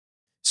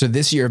So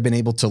this year I've been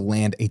able to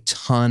land a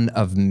ton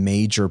of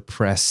major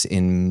press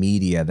in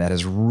media that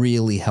has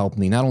really helped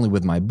me not only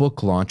with my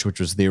book launch, which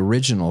was the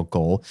original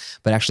goal,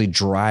 but actually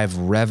drive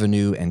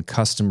revenue and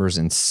customers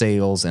and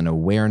sales and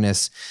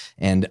awareness.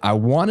 And I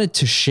wanted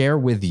to share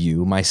with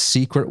you my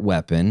secret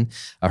weapon.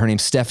 Her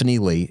name's Stephanie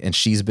Lee, and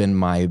she's been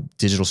my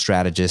digital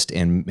strategist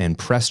and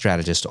press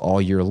strategist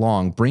all year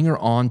long. Bring her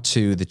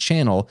onto the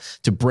channel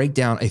to break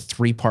down a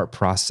 3-part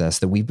process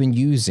that we've been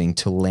using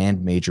to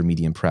land major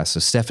media and press.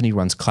 So Stephanie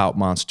runs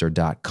cloutmonster.com,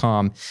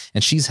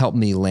 and she's helped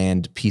me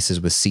land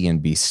pieces with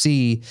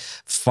CNBC,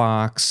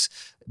 Fox,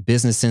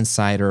 Business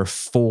Insider,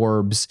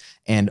 Forbes,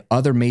 and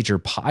other major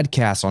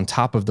podcasts on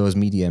top of those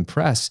media and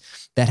press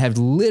that have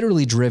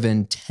literally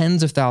driven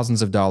tens of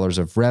thousands of dollars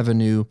of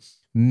revenue,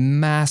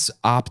 mass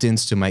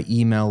opt-ins to my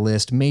email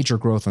list, major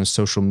growth on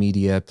social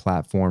media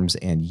platforms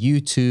and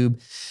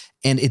YouTube.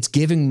 And it's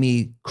giving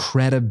me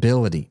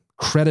credibility,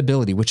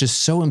 which is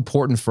so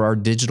important for our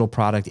digital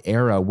product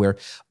era where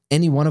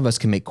any one of us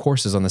can make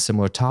courses on a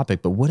similar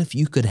topic. But what if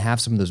you could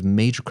have some of those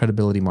major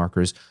credibility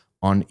markers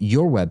on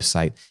your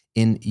website,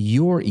 in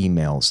your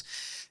emails?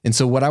 And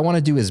so what I want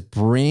to do is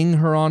bring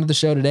her onto the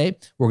show today.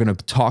 We're going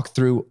to talk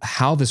through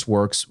how this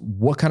works,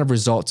 what kind of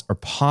results are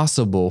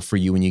possible for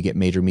you when you get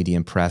major media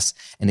and press,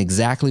 and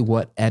exactly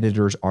what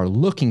editors are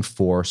looking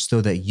for so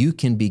that you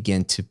can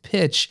begin to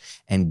pitch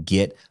and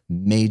get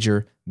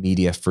major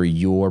media for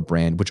your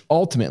brand, which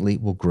ultimately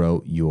will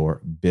grow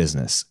your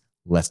business.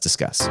 Let's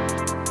discuss.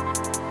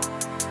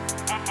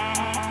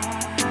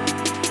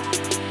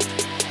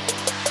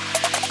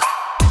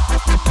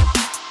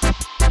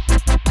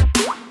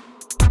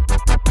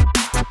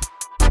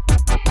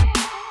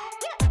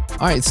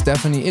 All right,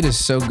 Stephanie, it is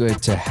so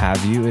good to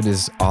have you. It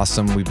is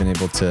awesome. We've been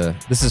able to,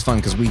 this is fun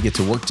because we get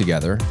to work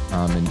together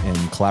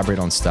and collaborate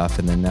on stuff.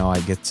 And then now I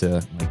get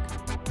to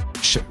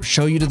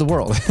show you to the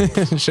world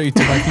and show you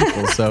to my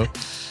people. So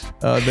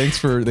thanks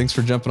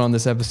for jumping on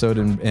this episode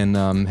and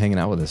hanging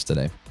out with us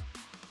today.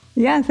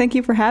 Yeah, thank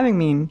you for having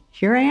me.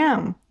 Here I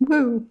am.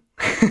 Woo.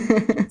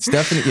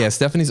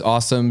 Stephanie's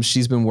awesome.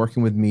 She's been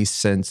working with me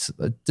since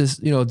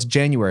it's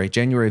January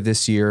of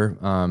this year.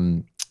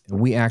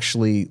 We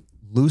actually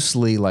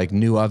loosely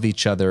knew of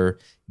each other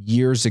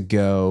years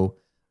ago,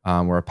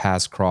 where our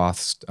paths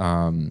crossed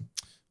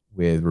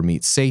with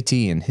Ramit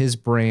Sethi and his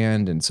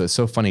brand. And so it's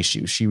so funny.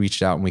 She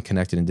reached out and we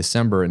connected in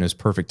December, and it was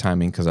perfect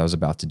timing because I was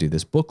about to do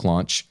this book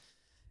launch,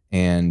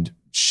 and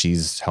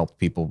she's helped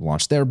people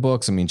launch their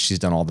books. I mean, she's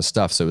done all the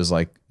stuff. So it was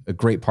like a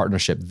great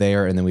partnership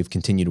there. And then we've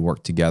continued to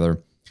work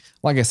together,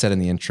 like I said in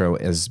the intro,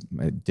 as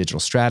my digital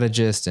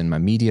strategist and my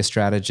media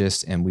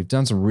strategist. And we've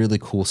done some really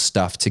cool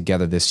stuff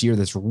together this year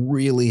that's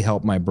really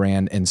helped my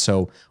brand. And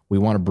so we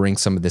want to bring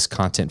some of this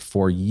content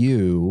for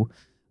you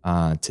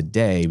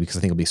today, because I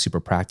think it'll be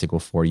super practical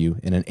for you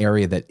in an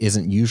area that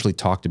isn't usually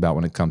talked about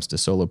when it comes to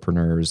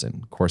solopreneurs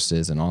and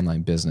courses and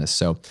online business.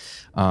 So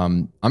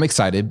I'm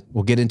excited.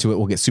 We'll get into it.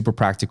 We'll get super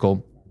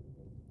practical.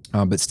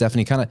 But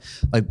Stephanie,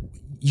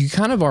 you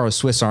kind of are a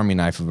Swiss Army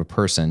knife of a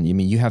person. I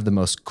mean, you have the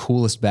most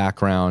coolest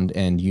background,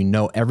 and you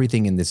know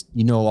everything in this.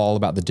 You know all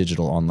about the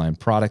digital online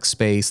product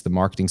space, the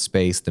marketing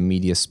space, the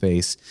media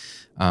space.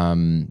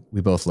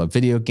 We both love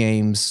video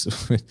games,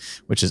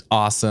 which is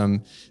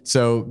awesome.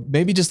 So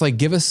maybe just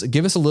give us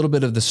a little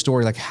bit of the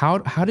story. How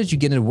did you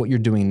get into what you're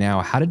doing now?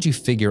 How did you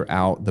figure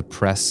out the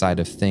press side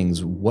of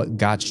things? What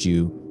got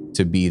you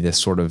to be this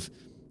sort of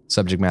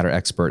subject matter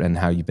expert, and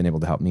how you've been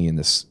able to help me in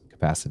this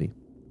capacity?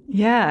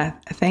 Yeah,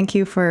 thank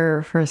you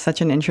for such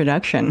an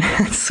introduction.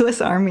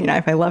 Swiss Army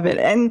knife, I love it.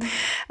 And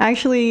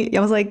actually, I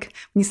was when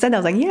you said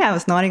that, I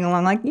was nodding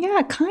along,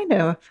 yeah, kind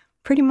of,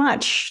 pretty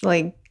much,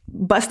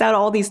 bust out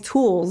all these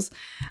tools.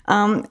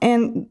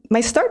 And my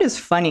start is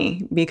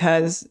funny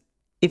because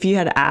if you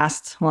had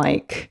asked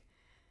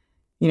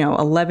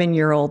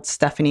 11-year-old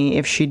Stephanie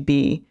if she'd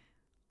be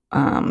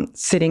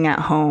sitting at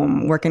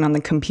home working on the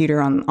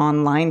computer on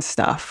online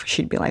stuff,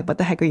 she'd be like, what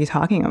the heck are you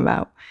talking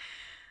about?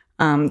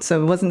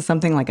 So it wasn't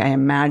something I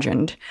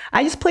imagined.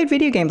 I just played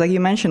video games, like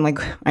you mentioned.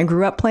 I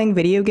grew up playing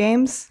video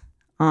games.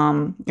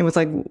 It was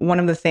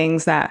one of the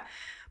things that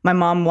my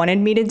mom wanted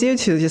me to do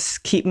to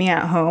just keep me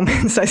at home,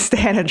 and so I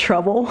stay out of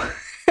trouble.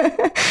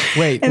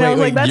 Wait,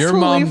 that's your totally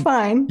mom,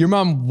 fine. Your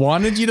mom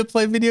wanted you to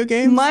play video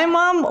games? My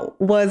mom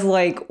was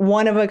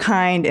one of a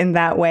kind in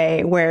that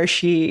way, where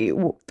she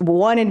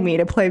wanted me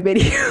to play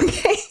video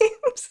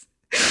games.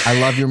 I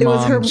love your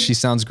mom. She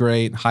sounds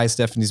great. Hi,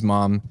 Stephanie's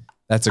mom.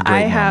 That's a great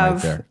mom right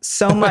there. I have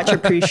so much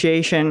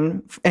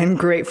appreciation and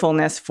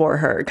gratefulness for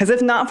her, because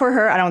if not for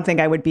her, I don't think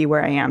I would be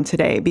where I am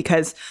today,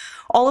 because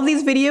all of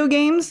these video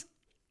games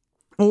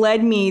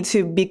led me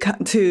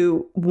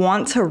to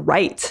want to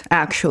write.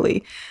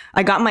 Actually,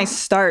 I got my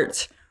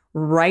start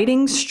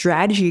writing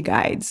strategy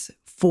guides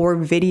for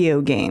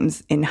video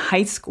games in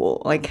high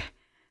school.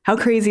 How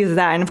crazy is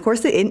that? And of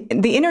course, the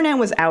internet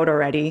was out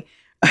already.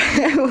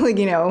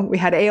 We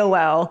had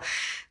AOL.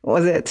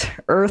 Was it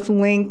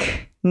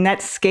Earthlink?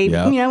 Netscape?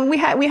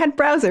 Yep. We had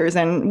browsers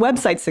and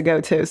websites to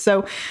go to.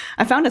 So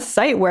I found a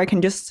site where I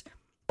can just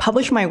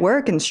publish my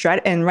work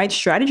and write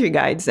strategy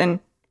guides. And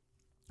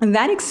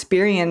that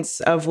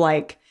experience of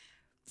like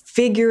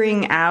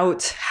figuring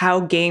out how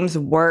games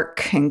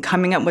work and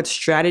coming up with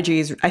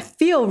strategies, I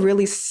feel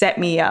really set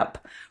me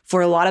up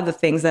for a lot of the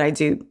things that I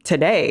do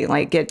today.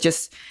 Like it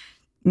just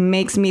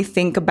makes me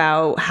think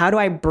about how do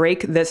I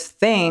break this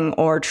thing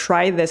or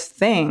try this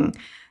thing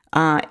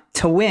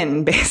to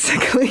win,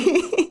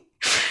 basically.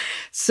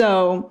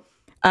 So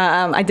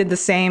I did the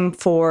same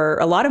for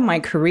a lot of my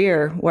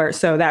career,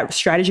 so that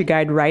strategy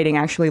guide writing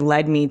actually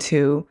led me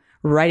to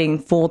writing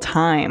full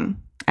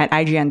time at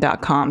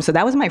IGN.com. So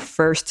that was my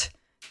first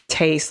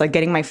taste, like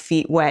getting my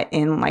feet wet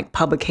in like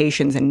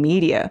publications and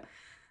media.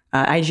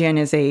 IGN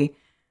is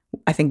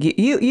I think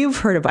you've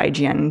heard of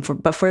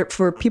IGN, but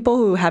for people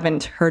who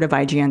haven't heard of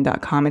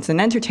IGN.com, it's an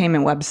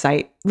entertainment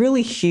website,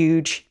 really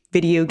huge,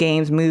 video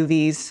games,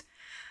 movies,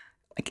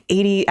 like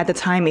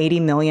 80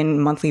 million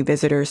monthly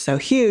visitors, so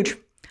huge.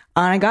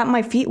 And I got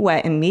my feet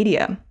wet in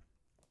media.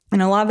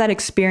 And a lot of that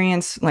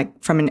experience,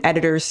 like from an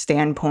editor's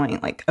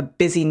standpoint, like a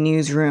busy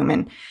newsroom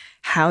and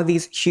how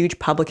these huge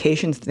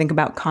publications think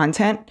about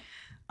content,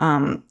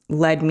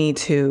 led me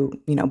to,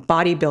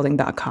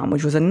 bodybuilding.com,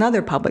 which was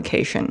another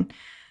publication.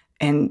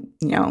 And,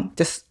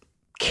 just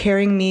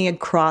carrying me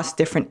across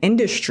different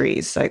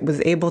industries. I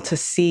was able to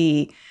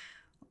see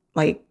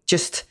like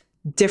just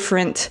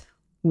different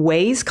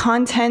ways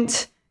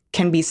content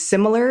can be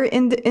similar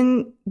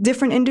in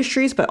different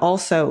industries, but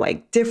also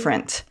like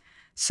different.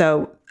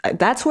 So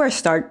that's where I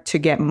start to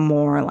get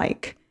more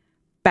like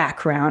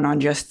background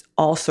on just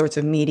all sorts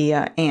of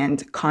media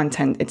and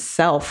content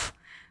itself.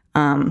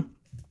 And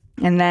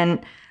then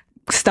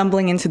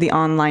stumbling into the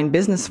online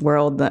business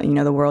world,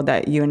 the world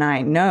that you and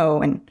I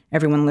know, and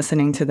everyone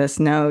listening to this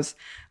knows,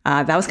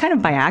 that was kind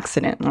of by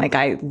accident. Like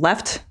I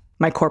left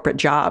my corporate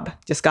job,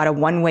 just got a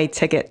one-way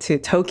ticket to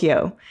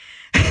Tokyo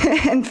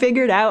and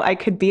figured out I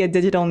could be a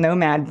digital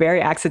nomad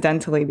very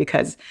accidentally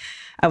because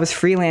I was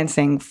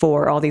freelancing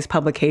for all these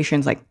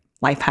publications like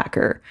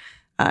Lifehacker,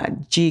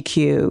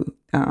 GQ,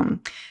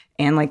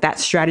 and like that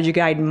strategy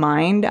guide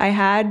mind I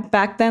had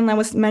back then I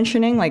was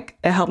mentioning, like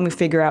it helped me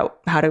figure out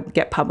how to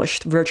get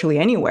published virtually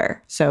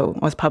anywhere. So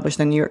I was published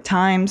in the New York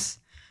Times,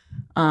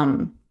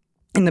 in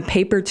the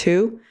paper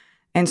too.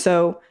 And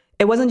so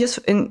it wasn't just,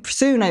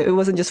 it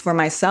wasn't just for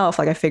myself.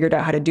 Like I figured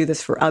out how to do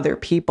this for other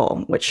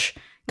people, which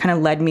kind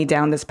of led me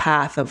down this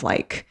path of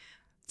like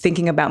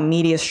thinking about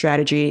media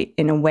strategy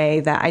in a way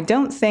that I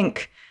don't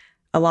think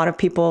a lot of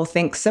people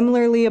think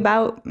similarly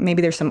about.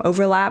 Maybe there's some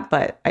overlap,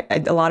 but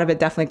a lot of it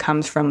definitely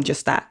comes from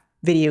just that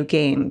video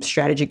game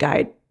strategy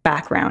guide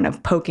background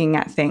of poking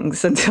at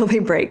things until they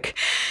break.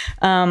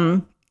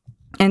 And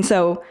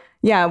so,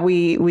 yeah,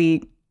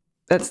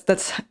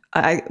 that's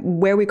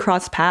where we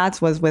crossed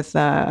paths was with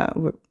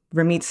Ramit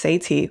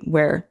Sethi,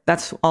 where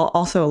that's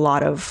also a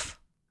lot of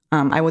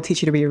I Will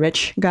Teach You to Be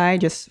Rich guy,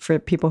 just for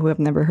people who have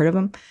never heard of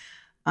him.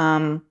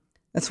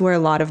 That's where a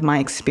lot of my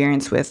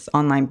experience with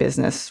online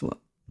business,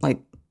 like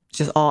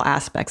just all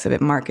aspects of it,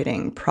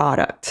 marketing,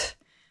 product,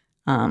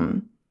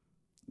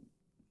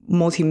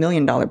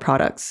 multi-million-dollar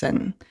products,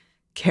 and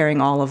carrying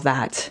all of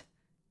that,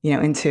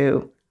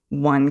 into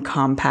one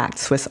compact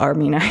Swiss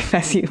Army knife,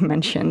 as you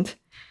mentioned.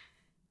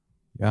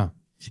 Yeah.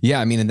 Yeah.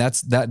 I mean, and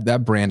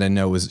that brand I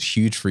know was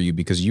huge for you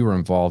because you were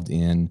involved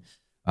in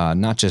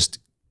not just,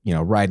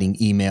 writing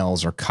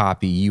emails or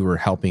copy, you were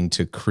helping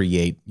to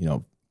create,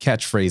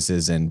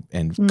 catchphrases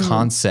and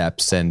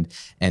concepts and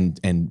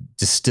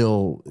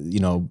distill,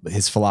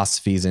 his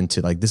philosophies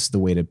into like, this is the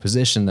way to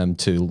position them,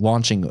 to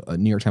launching a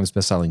New York Times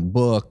bestselling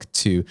book,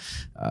 to,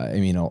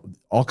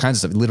 all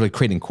kinds of stuff, literally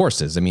creating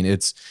courses. I mean,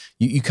 it's,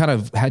 you kind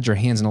of had your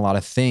hands in a lot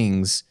of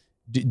things.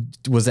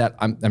 Was that,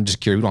 I'm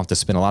just curious, we don't have to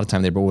spend a lot of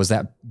time there, but was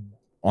that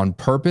on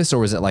purpose, or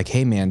was it like,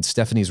 hey man,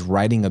 Stephanie's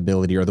writing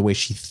ability or the way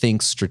she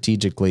thinks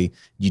strategically,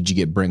 did you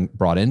get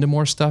brought into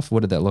more stuff? What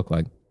did that look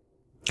like?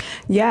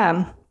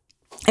 Yeah.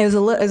 It was a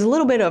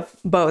little bit of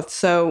both.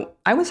 So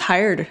I was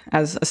hired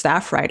as a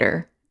staff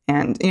writer,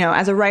 and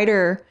as a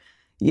writer,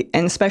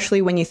 and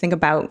especially when you think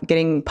about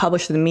getting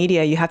published in the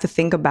media, you have to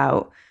think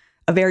about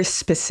a very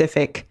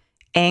specific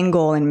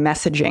angle and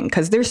messaging,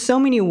 because there's so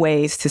many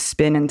ways to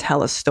spin and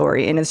tell a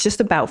story, and it's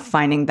just about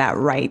finding that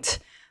right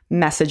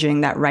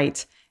messaging, that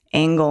right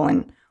angle,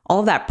 and all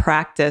of that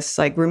practice.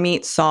 Like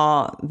Ramit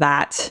saw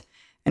that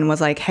and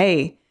was like,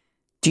 hey,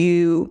 do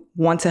you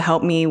want to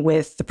help me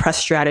with the press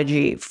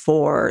strategy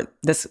for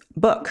this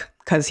book?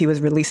 Because he was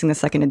releasing the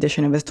second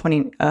edition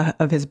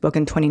of his book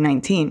in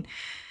 2019.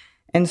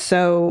 And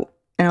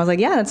I was like,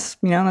 yeah,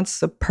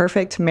 that's a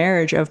perfect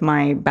marriage of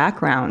my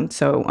background.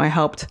 So I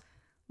helped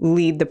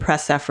lead the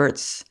press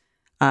efforts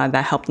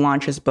that helped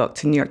launch his book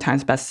to New York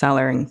Times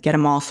bestseller and get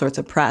him all sorts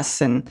of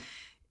press and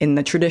in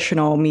the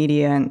traditional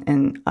media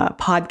and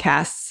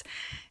podcasts.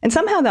 And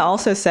somehow that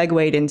also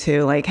segued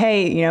into like,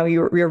 hey,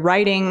 you're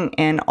writing,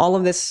 and all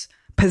of this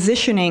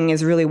positioning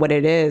is really what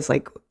it is,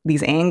 like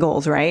these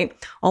angles, right?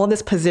 All of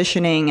this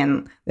positioning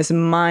and this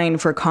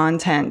mind for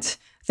content.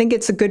 I think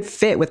it's a good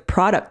fit with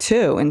product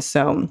too. And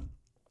so,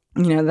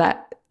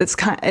 that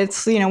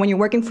it's when you're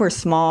working for a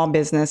small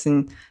business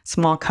and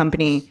small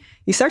company,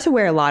 you start to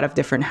wear a lot of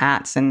different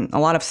hats and a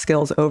lot of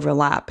skills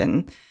overlap.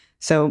 And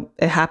so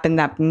it happened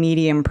that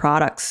medium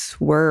products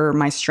were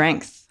my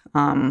strength.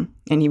 And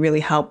he really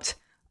helped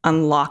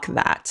unlock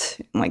that,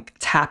 like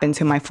tap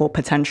into my full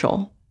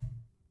potential.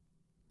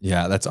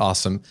 Yeah, that's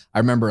awesome. I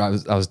remember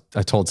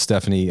I told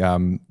Stephanie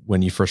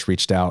when you first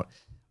reached out,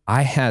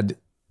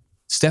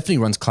 Stephanie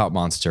runs Clout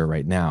Monster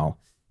right now,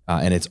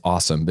 and it's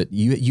awesome. But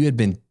you had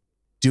been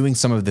doing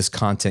some of this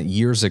content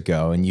years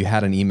ago, and you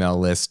had an email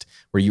list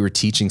where you were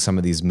teaching some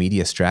of these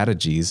media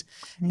strategies.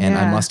 Yeah. And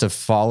I must have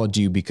followed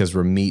you because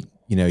Ramit,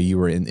 you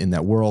were in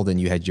that world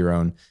and you had your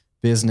own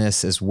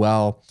business as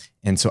well.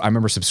 And so I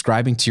remember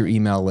subscribing to your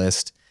email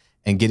list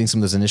and getting some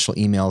of those initial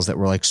emails that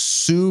were like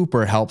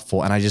super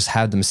helpful. And I just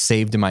had them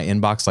saved in my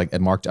inbox, like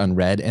marked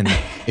unread. And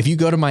if you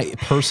go to my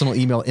personal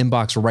email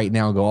inbox right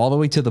now, go all the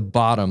way to the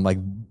bottom, like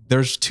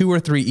there's 2 or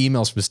 3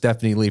 emails from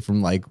Stephanie Lee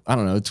from like, I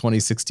don't know,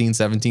 2016,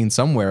 17,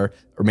 somewhere,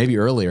 or maybe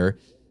earlier.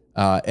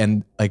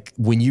 And like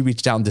when you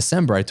reached out in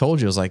December, I told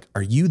you, I was like,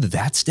 are you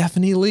that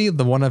Stephanie Lee,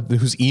 the one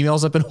whose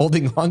emails I've been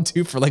holding on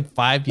to for like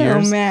 5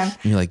 years? Oh man.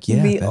 And you're like,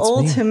 yeah, the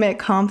ultimate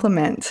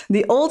compliment.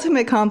 The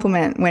ultimate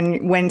compliment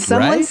when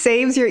someone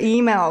saves your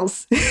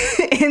emails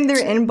in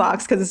their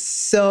inbox, because it's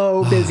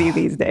so busy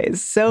these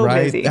days. So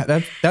busy.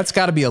 That's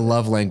got to be a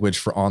love language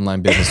for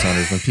online business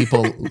owners. When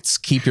people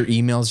keep your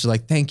emails, you're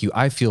like, thank you.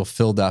 I feel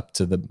filled up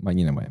to the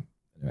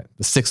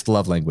 6th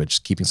love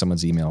language, keeping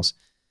someone's emails.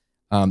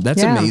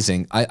 That's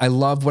amazing. What I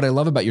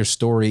love about your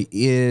story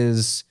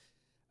is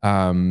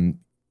the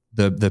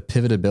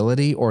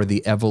pivotability or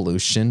the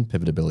evolution.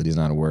 Pivotability is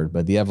not a word,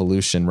 but the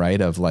evolution,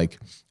 right? Of like,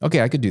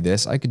 okay, I could do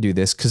this.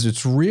 Because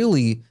it's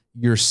really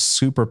your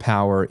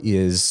superpower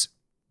is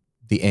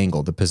the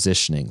angle, the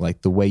positioning,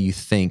 like the way you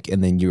think,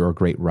 and then you're a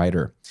great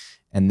writer.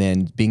 And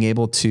then being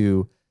able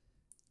to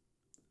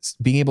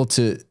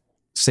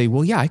say,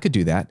 well, yeah, I could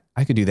do that.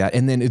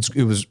 And then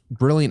it was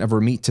brilliant of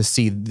Ramit to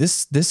see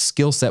this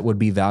skill set would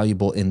be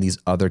valuable in these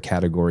other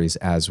categories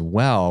as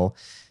well.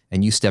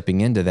 And you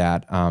stepping into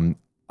that,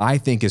 I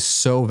think is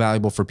so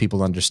valuable for people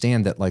to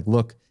understand that, like,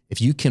 look,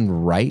 if you can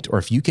write, or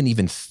if you can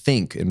even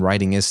think, and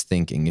writing is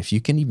thinking, if you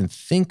can even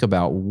think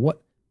about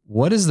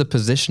what is the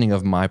positioning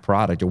of my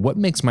product or what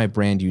makes my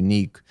brand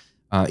unique,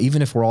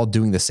 even if we're all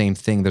doing the same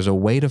thing, there's a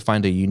way to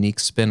find a unique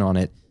spin on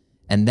it.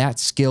 And that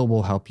skill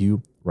will help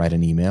you write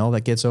an email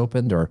that gets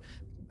opened, or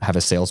have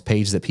a sales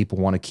page that people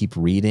want to keep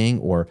reading,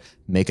 or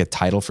make a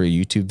title for a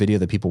YouTube video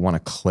that people want to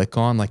click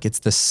on. Like, it's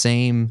the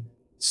same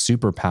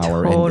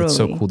superpower. Totally. And it's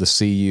so cool to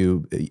see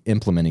you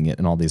implementing it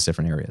in all these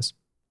different areas.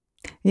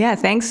 Yeah.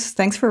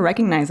 Thanks for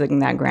recognizing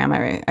that, Graham.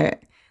 I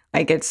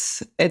like,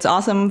 it's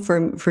awesome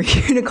for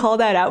you to call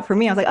that out for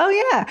me. I was like, oh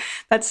yeah,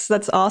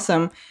 that's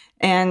awesome.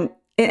 And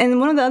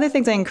one of the other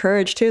things I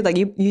encourage too, like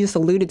you just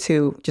alluded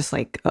to just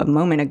like a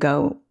moment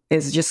ago,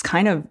 is just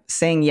kind of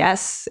saying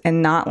yes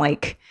and not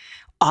like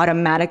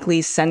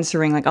automatically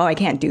censoring, like, oh, I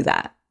can't do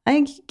that.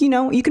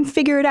 You can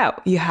figure it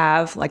out. You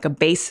have like a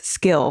base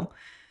skill,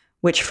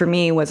 which for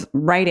me was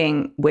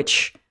writing,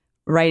 which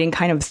writing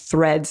kind of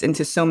threads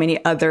into so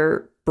many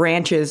other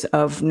branches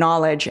of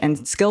knowledge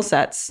and skill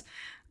sets.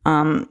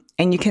 And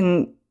you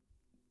can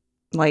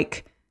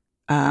like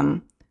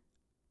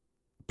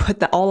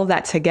put all of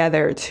that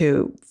together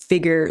to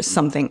figure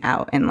something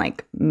out and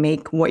like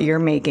make what you're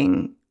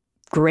making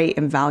great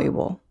and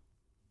valuable.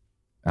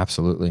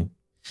 Absolutely.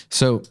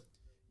 So,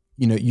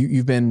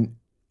 you've been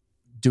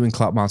doing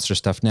Clout Monster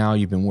stuff now.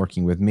 You've been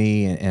working with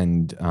me,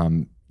 and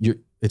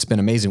it's been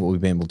amazing what we've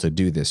been able to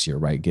do this year,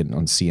 right? Getting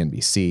on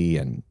CNBC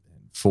and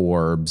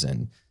Forbes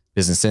and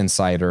Business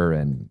Insider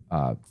and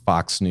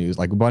Fox News,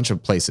 like a bunch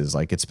of places.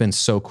 Like, it's been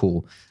so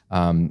cool.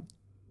 I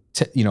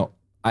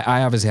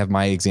obviously have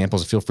my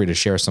examples. Feel free to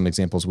share some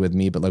examples with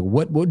me. But like,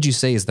 what would you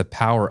say is the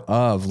power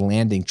of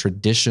landing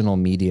traditional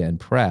media and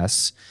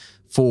press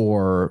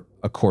for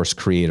a course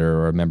creator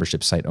or a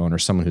membership site owner,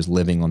 someone who's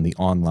living on the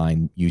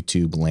online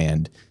YouTube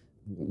land?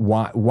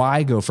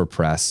 Why go for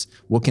press?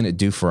 What can it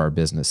do for our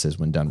businesses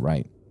when done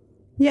right?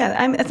 Yeah,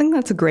 I think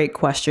that's a great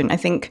question. I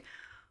think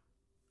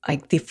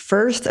like the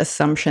first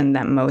assumption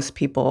that most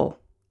people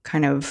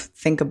kind of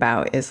think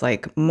about is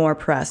like more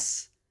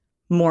press,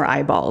 more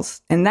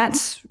eyeballs. And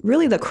that's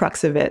really the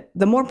crux of it.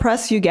 The more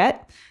press you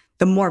get,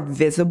 the more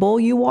visible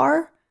you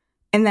are.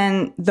 And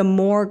then the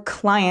more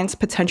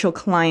potential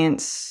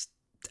clients,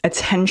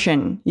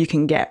 attention you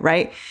can get,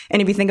 right?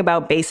 And if you think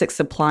about basic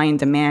supply and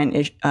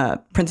demand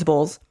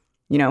principles,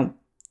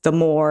 the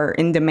more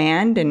in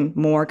demand and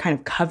more kind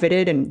of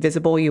coveted and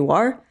visible you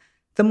are,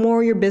 the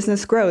more your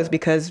business grows,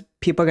 because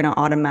people are going to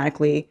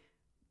automatically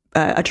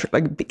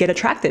get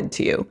attracted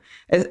to you,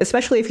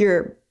 especially if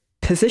your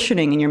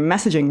positioning and your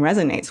messaging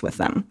resonates with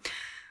them.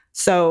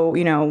 So,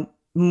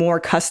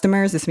 more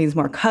customers, this means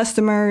more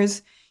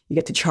customers, you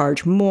get to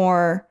charge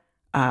more.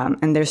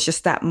 And there's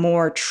just that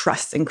more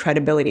trust and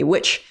credibility,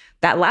 which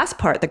that last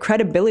part, the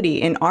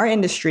credibility in our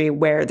industry,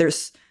 where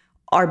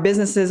our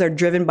businesses are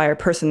driven by our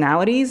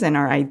personalities and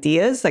our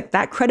ideas, like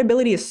that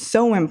credibility is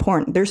so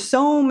important. There's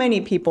so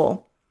many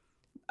people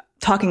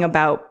talking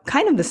about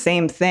kind of the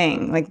same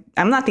thing. Like,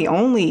 I'm not the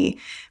only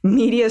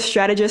media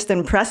strategist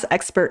and press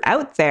expert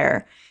out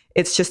there.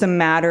 It's just a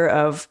matter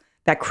of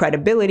that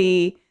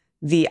credibility,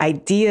 the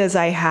ideas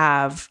I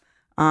have,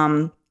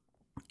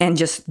 and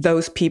just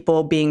those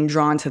people being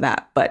drawn to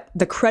that. But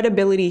the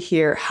credibility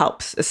here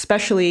helps,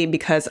 especially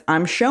because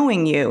I'm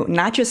showing you,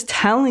 not just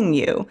telling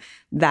you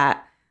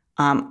that,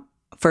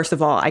 first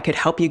of all, I could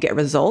help you get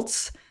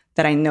results,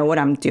 that I know what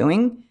I'm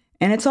doing.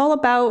 And it's all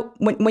about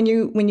when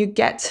you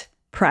get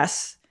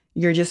press,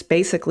 you're just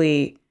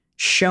basically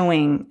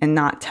showing and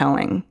not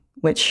telling,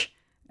 which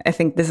I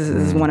think this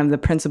is one of the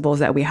principles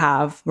that we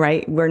have,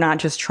 right? We're not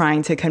just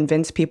trying to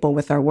convince people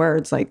with our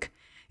words. Like,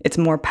 it's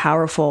more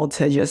powerful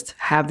to just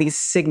have these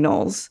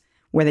signals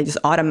where they just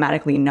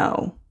automatically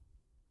know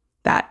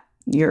that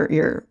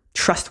you're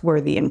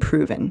trustworthy and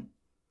proven.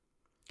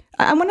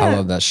 I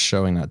love that,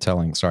 showing, not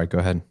telling. Sorry, go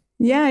ahead.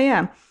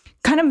 Yeah.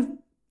 Kind of,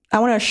 I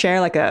want to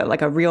share like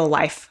a real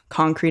life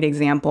concrete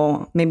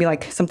example, maybe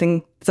like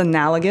something that's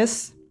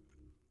analogous.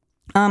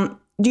 Do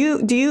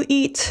you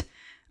eat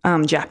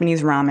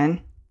Japanese ramen?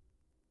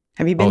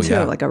 Have you been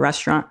to like a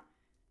restaurant?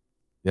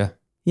 Yeah.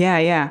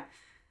 Yeah.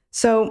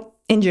 So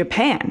in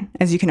Japan,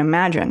 as you can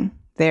imagine,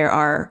 there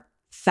are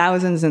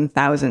thousands and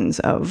thousands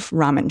of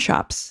ramen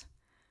shops,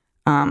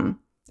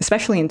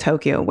 especially in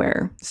Tokyo,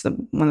 where it's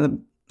one of the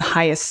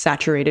highest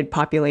saturated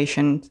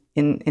population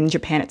in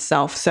Japan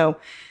itself. So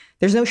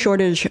there's no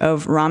shortage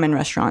of ramen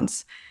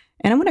restaurants.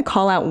 And I'm going to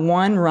call out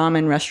one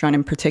ramen restaurant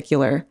in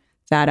particular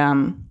that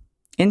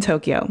in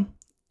Tokyo,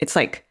 it's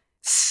like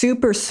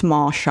super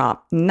small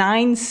shop,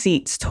 9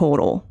 seats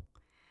total.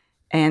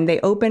 And they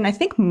open, I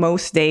think,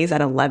 most days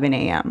at 11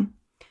 a.m.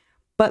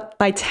 But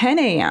by 10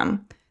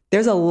 a.m.,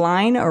 there's a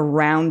line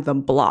around the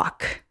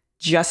block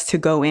just to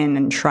go in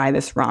and try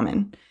this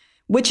ramen,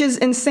 which is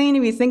insane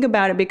if you think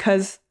about it,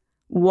 because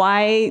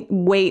why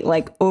wait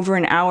like over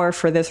an hour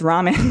for this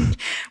ramen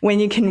when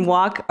you can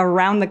walk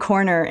around the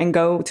corner and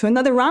go to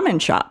another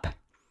ramen shop?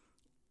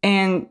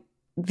 And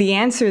the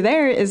answer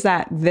there is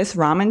that this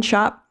ramen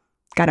shop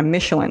got a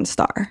Michelin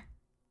star.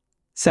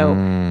 So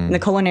in the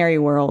culinary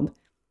world,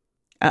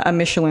 a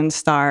Michelin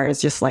star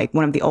is just like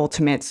one of the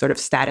ultimate sort of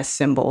status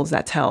symbols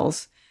that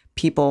tells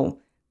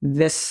people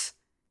this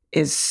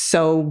is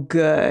so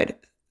good,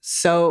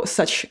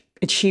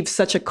 achieves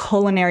such a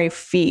culinary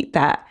feat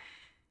that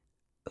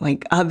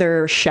like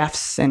other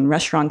chefs and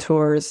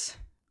restaurateurs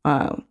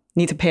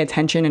need to pay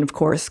attention. And of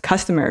course,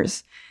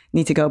 customers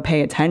need to go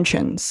pay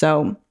attention.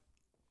 So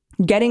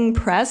getting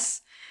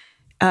press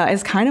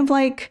is kind of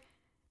like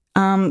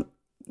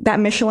that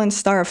Michelin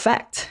star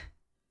effect.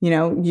 You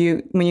know,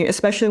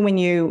 especially when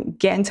you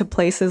get into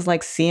places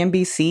like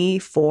CNBC,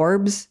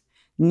 Forbes,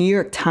 New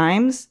York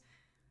Times,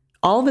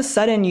 all of a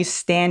sudden you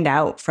stand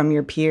out from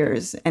your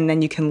peers, and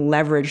then you can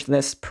leverage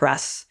this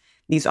press,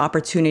 these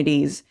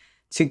opportunities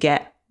to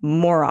get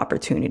more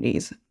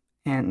opportunities.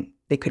 And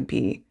they could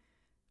be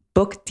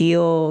book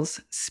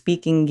deals,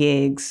 speaking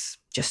gigs,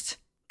 just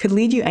could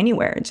lead you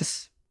anywhere.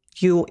 Just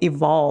you'll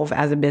evolve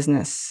as a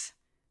business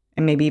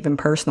and maybe even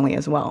personally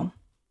as well.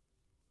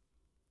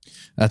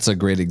 That's a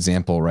great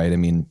example, right? I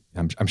mean,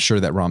 I'm sure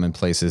that ramen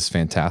place is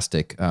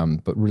fantastic,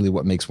 but really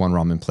what makes one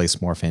ramen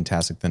place more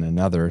fantastic than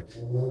another,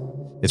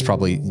 it's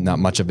probably not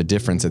much of a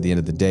difference at the end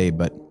of the day,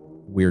 but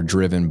we're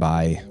driven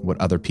by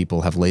what other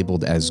people have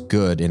labeled as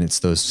good. And it's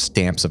those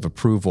stamps of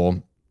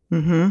approval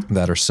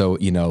that are so,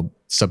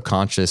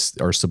 subconscious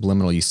or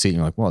subliminal. You see it and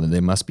you're like, well,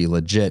 they must be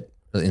legit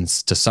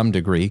to some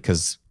degree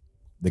because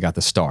they got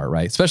the star,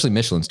 right? Especially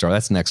Michelin star.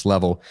 That's next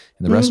level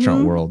in the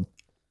restaurant world.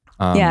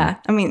 Yeah.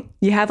 I mean,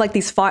 you have like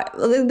these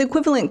the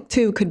equivalent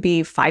to could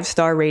be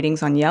 5-star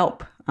ratings on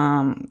Yelp,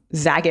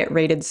 Zagat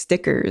rated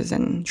stickers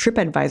and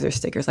TripAdvisor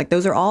stickers. Like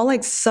those are all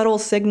like subtle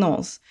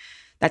signals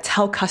that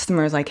tell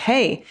customers like,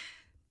 hey,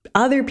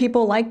 other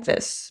people like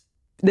this.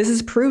 This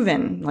is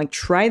proven. Like,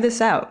 try this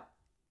out.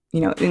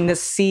 In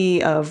this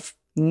sea of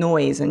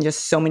noise and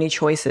just so many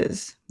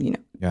choices,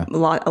 a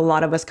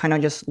lot of us kind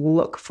of just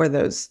look for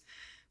those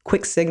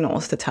quick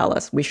signals to tell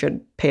us we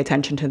should pay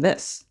attention to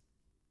this.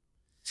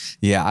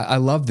 Yeah, I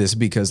love this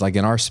because like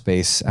in our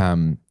space,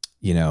 the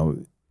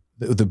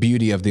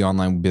beauty of the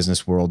online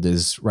business world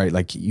is, right,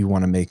 like you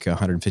want to make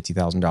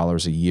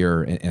 $150,000 a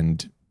year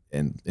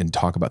and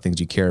talk about things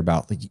you care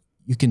about. Like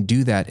you can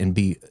do that and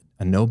be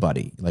a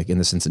nobody, like in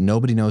the sense that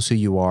nobody knows who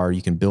you are.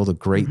 You can build a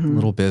great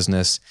little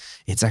business.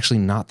 It's actually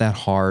not that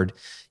hard.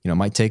 It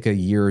might take a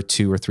year or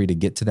 2 or 3 to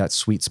get to that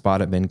sweet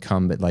spot of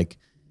income, but like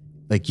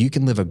you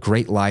can live a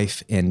great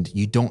life and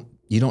you don't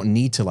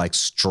need to like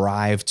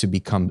strive to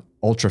become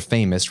ultra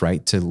famous,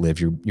 right? To live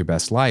your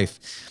best life.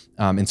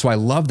 And so I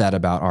love that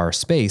about our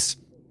space,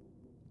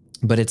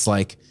 but it's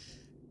like,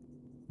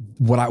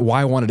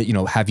 why I wanted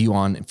to, have you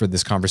on for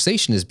this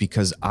conversation is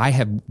because I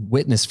have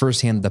witnessed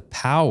firsthand the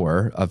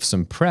power of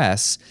some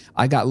press.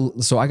 I got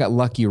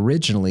lucky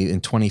originally in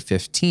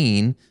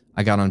 2015.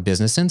 I got on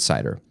Business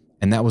Insider,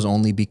 and that was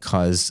only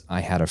because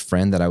I had a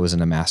friend that I was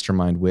in a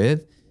mastermind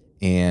with,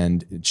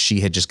 and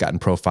she had just gotten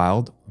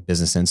profiled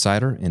Business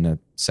Insider in a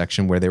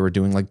section where they were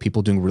doing like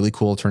people doing really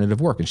cool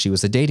alternative work. And she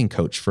was a dating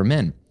coach for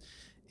men.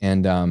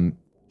 And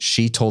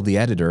she told the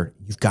editor,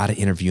 you've got to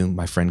interview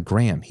my friend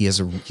Graham.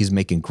 He's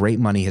making great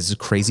money. He has a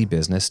crazy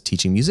business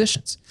teaching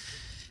musicians.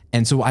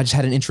 And so I just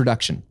had an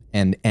introduction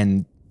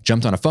and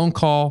jumped on a phone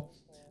call.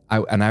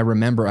 I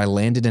remember I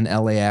landed in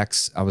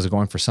LAX. I was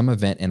going for some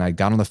event and I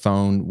got on the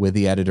phone with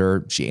the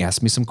editor. She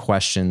asked me some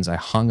questions. I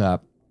hung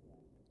up.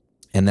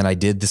 And then I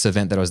did this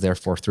event that I was there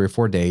for 3 or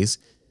 4 days.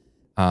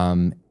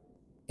 And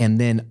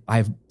then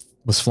I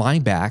was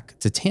flying back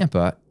to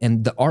Tampa,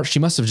 and she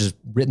must have just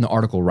written the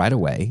article right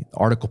away, the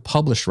article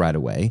published right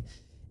away.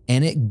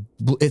 And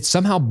it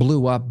somehow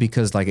blew up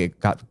because like it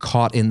got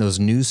caught in those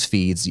news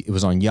feeds. It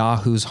was on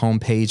Yahoo's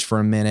homepage for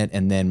a minute.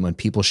 And then when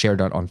people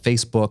shared it on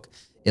Facebook,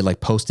 it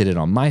like posted it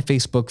on my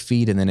Facebook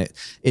feed. And then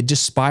it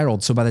just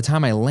spiraled. So by the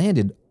time I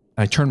landed,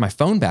 I turned my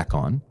phone back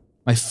on.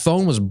 My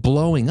phone was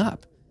blowing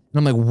up. And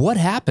I'm like, what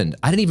happened?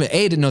 I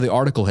didn't know the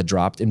article had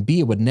dropped, and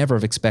B, I would never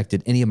have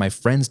expected any of my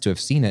friends to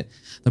have seen it.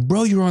 Like,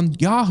 bro, you're on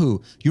Yahoo,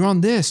 you're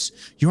on this,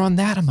 you're on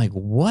that. I'm like,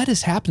 what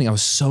is happening? I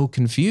was so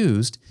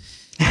confused.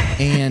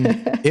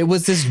 And it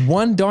was this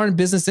one darn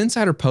Business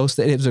Insider post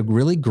that it was a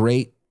really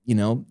great,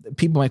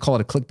 people might call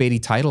it a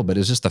clickbaity title, but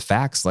it was just the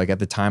facts. Like at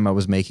the time I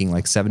was making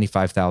like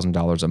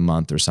 $75,000 a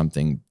month or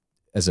something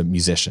as a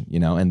musician,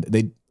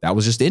 and that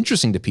was just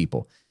interesting to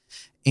people.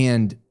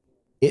 And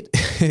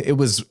it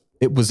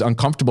was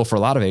uncomfortable for a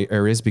lot of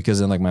areas because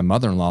then like my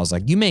mother-in-law was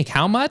like, you make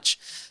how much?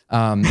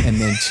 And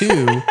then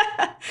two,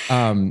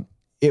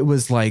 it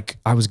was like,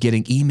 I was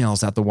getting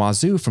emails at the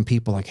wazoo from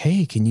people like,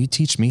 hey, can you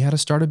teach me how to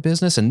start a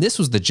business? And this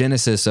was the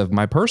genesis of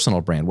my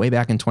personal brand way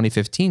back in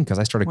 2015, because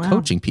I started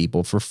coaching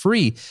people for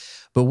free.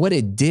 But what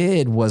it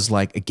did was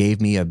like, it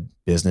gave me a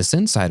Business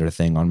Insider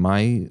thing on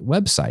my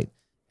website.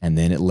 And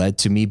then it led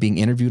to me being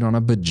interviewed on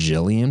a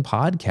bajillion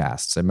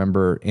podcasts. I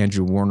remember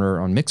Andrew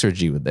Warner on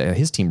Mixergy,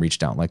 his team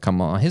reached out, like,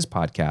 come on his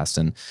podcast.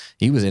 And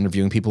he was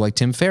interviewing people like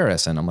Tim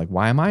Ferriss. And I'm like,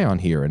 why am I on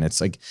here? And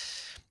it's like,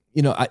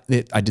 I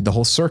did the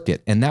whole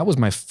circuit. And that was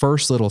my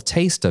first little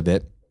taste of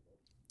it.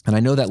 And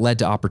I know that led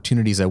to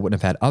opportunities I wouldn't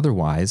have had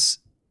otherwise.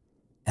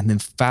 And then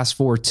fast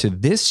forward to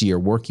this year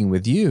working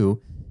with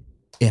you,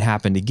 it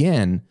happened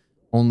again.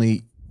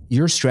 Only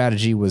your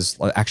strategy was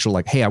actually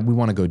like, hey, we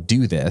want to go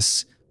do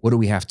this. What do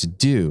we have to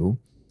do?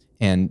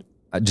 And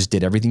I just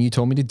did everything you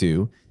told me to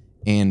do.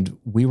 And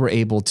we were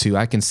able to,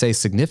 I can say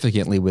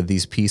significantly with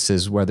these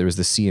pieces, whether it was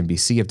the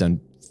CNBC, I've done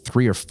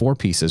 3 or 4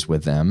 pieces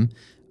with them.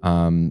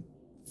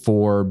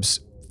 Forbes,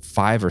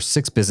 5 or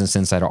 6 Business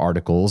Insider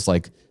articles,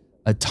 like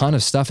a ton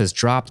of stuff has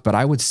dropped. But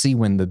I would see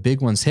when the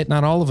big ones hit,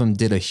 not all of them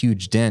did a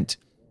huge dent,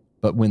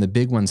 but when the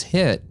big ones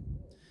hit,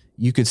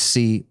 you could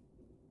see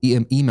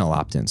email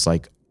opt-ins.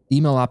 Like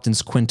email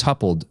opt-ins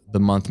quintupled the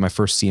month my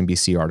first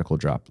CNBC article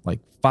dropped, like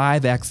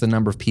 5x the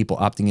number of people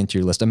opting into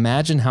your list.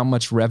 Imagine how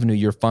much revenue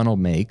your funnel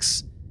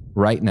makes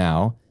right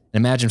now.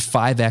 And imagine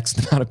 5x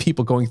the amount of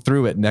people going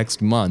through it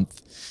next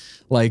month.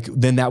 Like,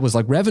 then that was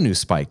like revenue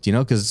spiked,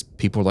 because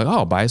people were like,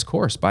 oh, buy his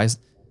course,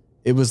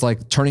 it was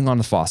like turning on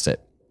the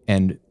faucet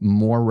and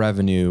more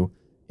revenue.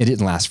 It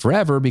didn't last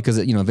forever because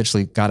it,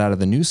 eventually got out of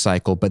the news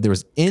cycle, but there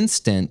was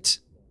instant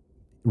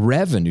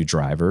revenue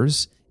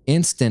drivers,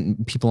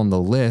 instant people on the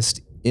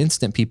list,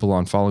 instant people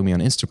on following me on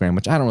Instagram,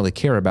 which I don't really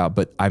care about,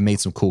 but I made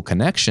some cool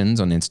connections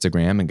on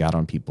Instagram and got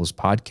on people's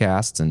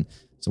podcasts and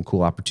some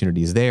cool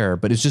opportunities there.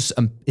 But it's just,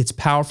 it's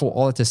powerful.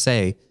 All that to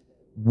say,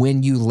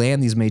 when you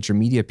land these major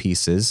media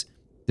pieces,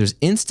 there's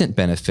instant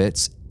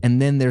benefits.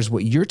 And then there's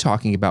what you're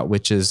talking about,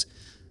 which is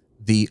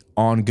the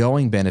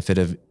ongoing benefit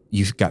of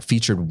you've got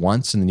featured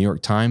once in the New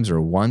York Times or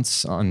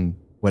once on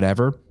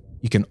whatever.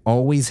 You can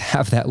always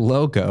have that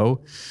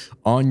logo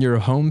on your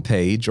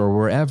homepage or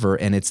wherever,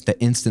 and it's the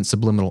instant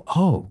subliminal,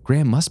 oh,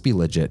 Graham must be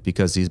legit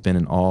because he's been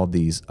in all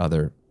these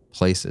other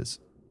places.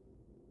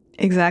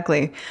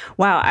 Exactly.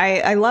 Wow.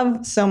 I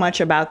love so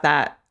much about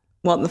that.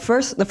 Well, the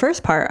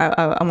first part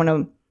I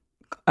want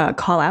to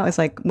call out is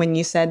like when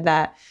you said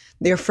that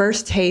your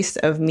first taste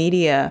of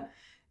media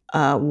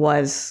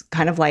was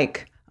kind of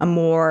like a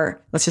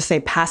more, let's just say,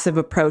 passive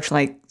approach.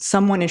 Like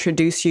someone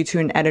introduced you to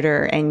an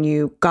editor and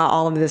you got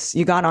all of this,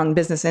 you got on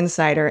Business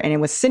Insider and it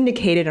was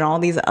syndicated in all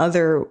these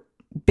other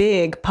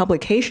big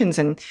publications,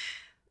 and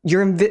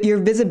your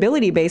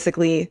visibility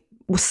basically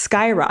was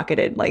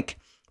skyrocketed. Like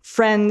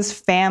friends,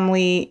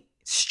 family,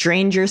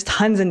 strangers,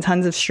 tons and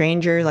tons of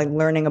strangers, like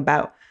learning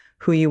about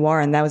who you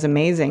are. And that was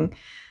amazing.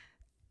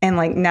 And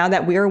like now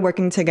that we are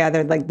working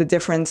together, like the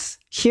difference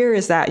here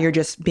is that you're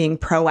just being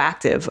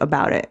proactive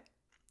about it.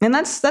 And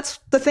that's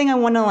the thing I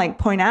want to like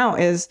point out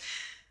is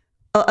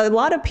a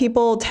lot of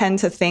people tend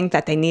to think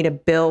that they need to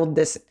build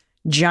this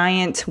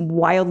giant,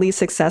 wildly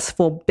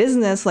successful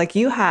business like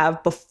you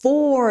have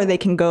before they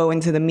can go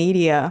into the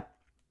media.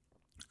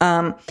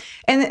 And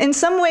in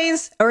some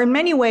ways, or in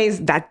many ways,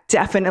 that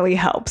definitely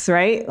helps,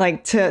 right?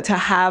 Like to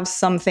have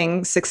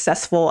something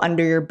successful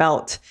under your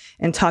belt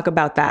and talk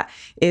about that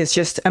is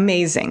just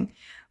amazing.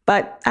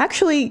 But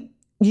actually,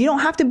 you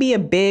don't have to be a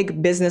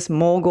big business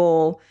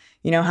mogul.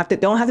 don't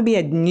have to be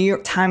a New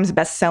York Times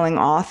best-selling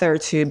author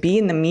to be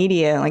in the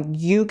media. Like,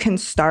 you can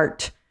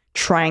start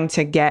trying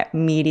to get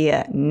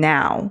media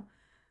now.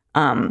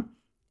 And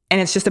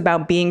it's just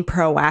about being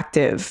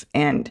proactive,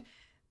 and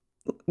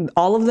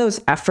all of those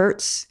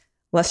efforts,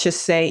 let's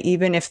just say,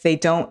 even if they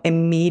don't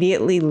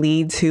immediately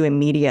lead to a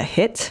media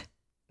hit,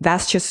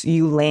 that's just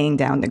you laying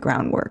down the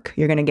groundwork.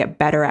 You're going to get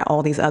better at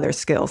all these other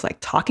skills, like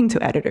talking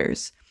to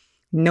editors,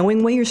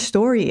 knowing what your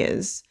story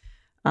is,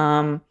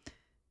 building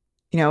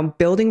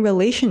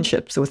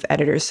relationships with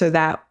editors so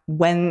that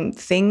when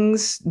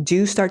things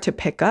do start to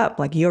pick up,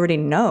 like, you already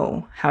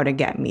know how to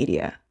get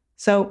media.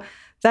 So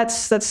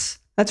that's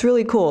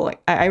really cool.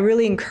 Like, I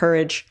really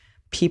encourage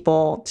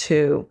people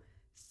to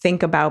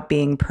think about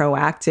being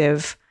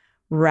proactive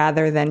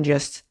rather than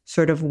just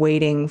sort of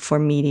waiting for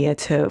media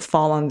to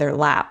fall on their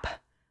lap,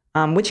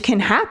 which can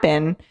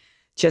happen.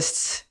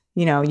 Just,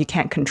 you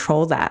can't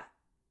control that.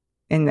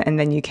 And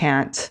then you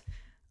can't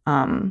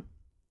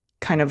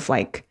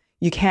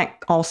you can't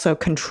also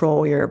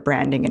control your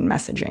branding and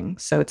messaging.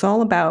 So it's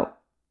all about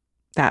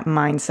that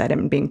mindset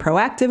and being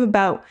proactive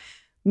about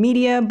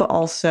media, but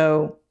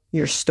also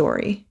your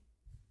story.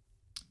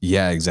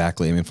 Yeah,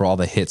 exactly. I mean, for all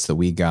the hits that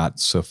we got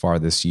so far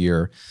this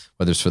year,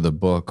 whether it's for the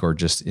book or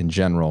just in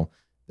general,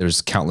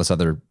 there's countless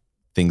other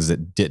things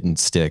that didn't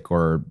stick,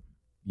 or,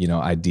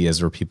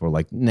 ideas where people are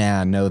like,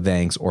 nah, no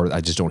thanks, or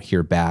I just don't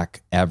hear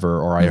back ever.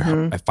 Or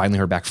I finally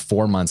heard back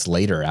 4 months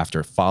later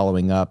after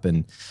following up,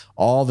 and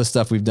all the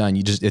stuff we've done.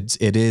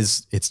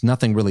 It's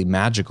nothing really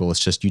magical. It's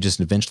just, you just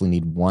eventually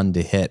need one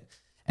to hit,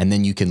 and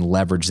then you can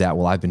leverage that.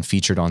 Well, I've been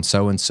featured on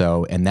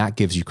so-and-so, and that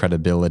gives you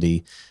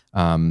credibility.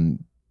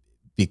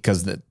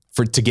 Because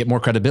to get more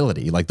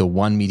credibility, like the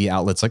one media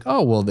outlet's like,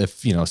 oh, well,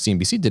 if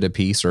CNBC did a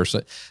piece, or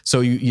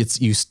so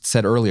you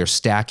said earlier,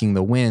 stacking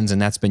the wins,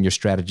 and that's been your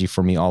strategy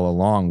for me all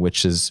along.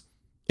 Which is,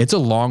 it's a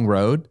long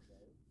road,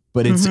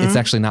 but it's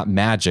actually not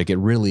magic. It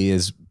really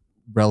is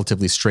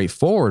relatively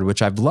straightforward,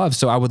 which I've loved.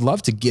 So I would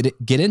love to get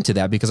into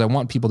that, because I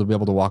want people to be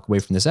able to walk away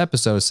from this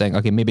episode saying,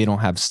 okay, maybe I don't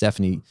have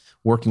Stephanie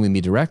working with me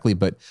directly,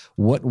 but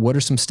what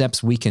are some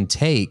steps we can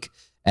take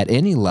at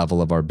any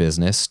level of our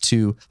business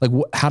to, like,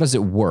 how does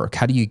it work?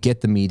 How do you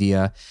get the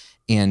media?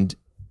 And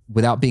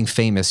without being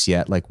famous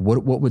yet, like,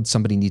 what would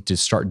somebody need to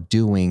start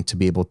doing to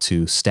be able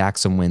to stack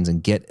some wins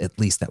and get at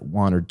least that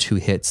 1 or 2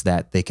 hits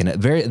that they can,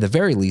 at the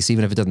very least,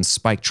 even if it doesn't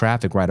spike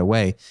traffic right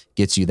away,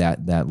 gets you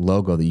that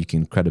logo that you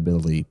can play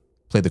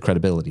the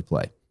credibility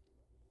play?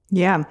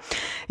 Yeah.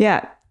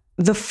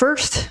 The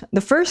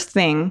first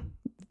thing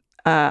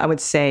I would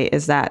say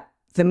is that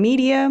the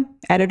media,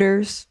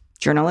 editors,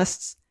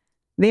 journalists,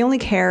 they only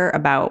care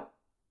about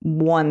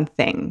one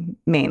thing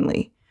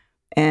mainly,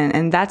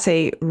 and that's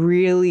a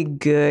really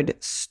good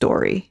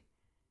story.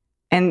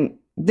 And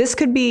this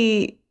could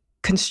be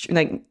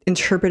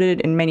interpreted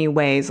in many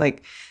ways.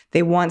 Like,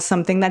 they want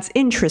something that's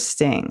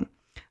interesting.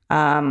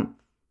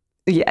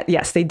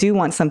 Yes, they do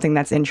want something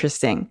that's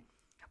interesting.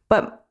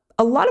 But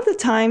a lot of the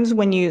times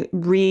when you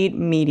read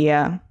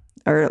media,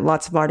 or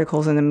lots of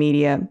articles in the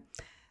media,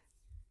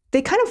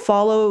 they kind of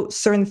follow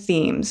certain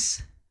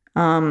themes.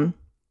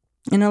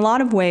 In a lot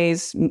of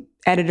ways,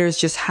 editors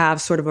just have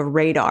sort of a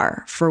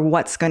radar for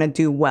what's going to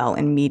do well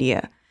in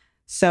media.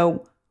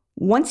 So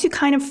once you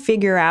kind of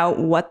figure out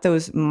what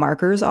those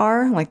markers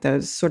are, like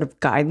those sort of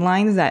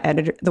guidelines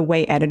that the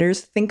way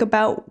editors think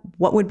about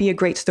what would be a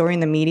great story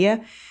in the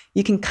media,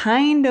 you can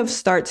kind of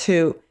start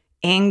to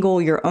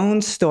angle your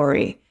own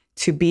story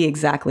to be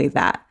exactly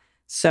that.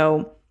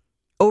 So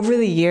over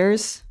the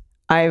years,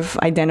 I've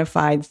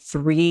identified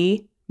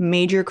 3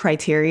 major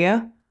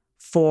criteria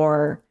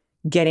for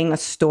getting a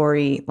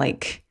story,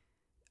 getting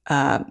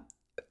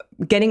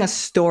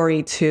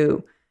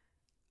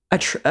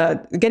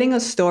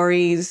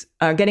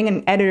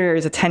an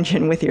editor's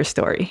attention with your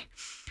story.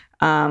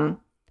 And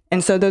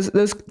so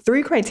those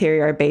 3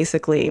 criteria are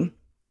basically,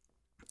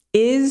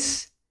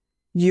 is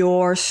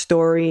your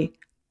story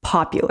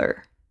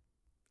popular?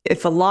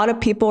 If a lot of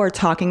people are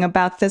talking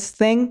about this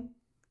thing,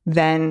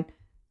 then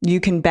you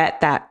can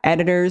bet that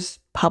editors,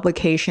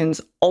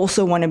 publications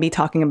also want to be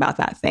talking about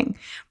that thing.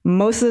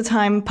 Most of the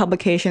time,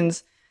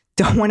 publications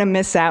don't want to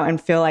miss out and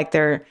feel like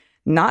they're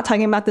not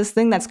talking about this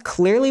thing that's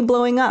clearly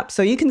blowing up.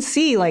 So you can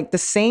see, like, the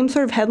same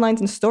sort of headlines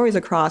and stories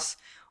across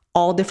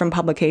all different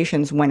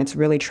publications when it's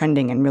really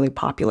trending and really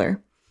popular.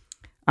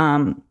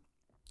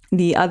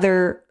 The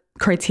other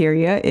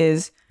criteria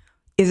is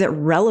it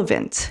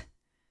relevant?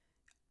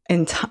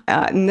 And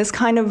this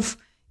kind of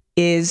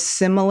is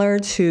similar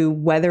to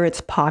whether it's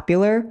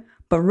popular,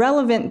 but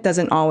relevant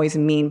doesn't always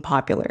mean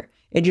popular.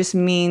 It just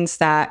means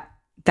that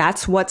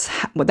that's what's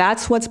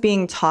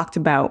being talked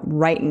about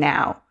right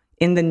now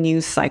in the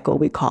news cycle,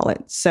 we call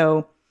it.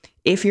 So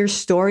if your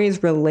story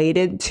is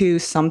related to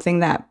something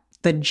that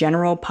the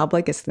general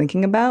public is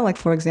thinking about, like,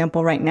 for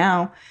example, right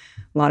now,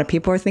 a lot of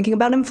people are thinking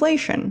about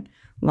inflation.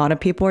 A lot of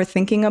people are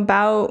thinking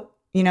about,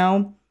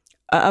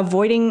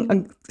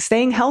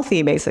 staying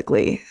healthy,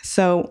 basically.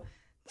 So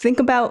think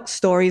about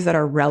stories that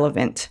are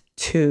relevant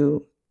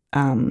to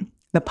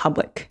the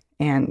public.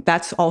 And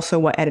that's also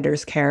what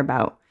editors care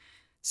about.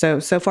 So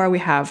far we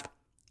have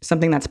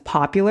something that's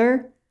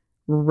popular,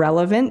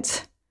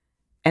 relevant,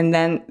 and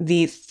then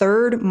the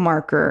third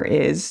marker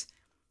is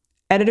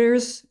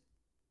editors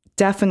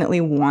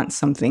definitely want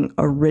something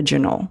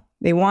original.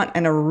 They want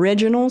an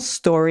original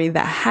story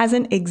that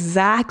hasn't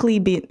exactly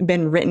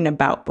been written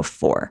about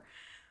before.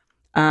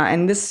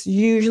 And this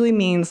usually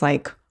means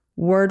like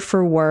word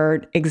for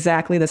word,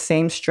 exactly the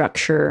same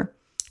structure.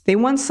 They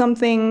want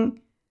something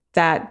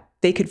that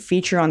they could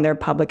feature on their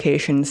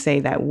publication and say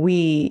that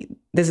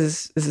this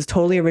is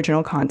totally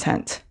original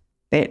content.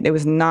 It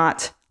was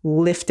not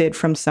lifted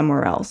from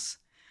somewhere else.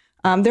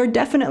 There are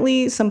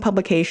definitely some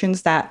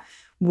publications that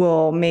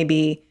will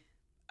maybe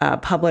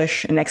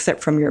publish an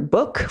excerpt from your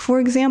book, for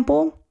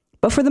example.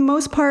 But for the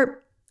most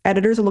part,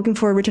 editors are looking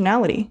for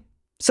originality.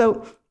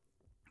 So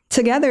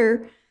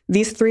together,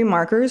 these three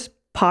markers,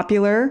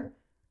 popular,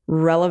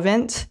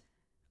 relevant,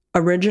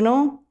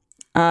 original,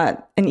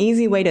 an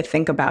easy way to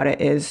think about it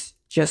is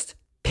just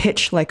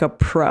pitch like a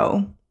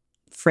pro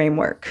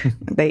framework.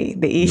 They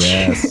each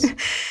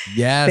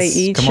yes. they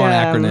each come on,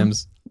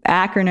 acronyms.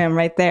 Acronym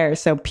right there.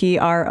 So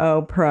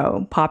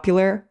PRO,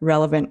 popular,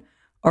 relevant,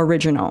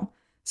 original.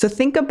 So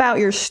think about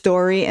your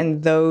story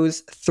in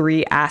those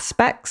three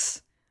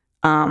aspects.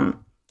 And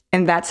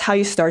that's how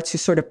you start to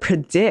sort of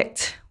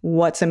predict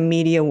what's a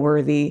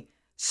media-worthy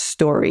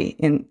story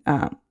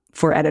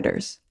for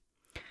editors.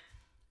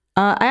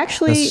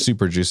 That's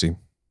super juicy.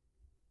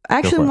 I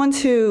actually want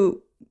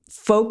to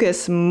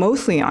focus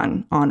mostly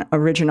on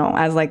original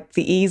as like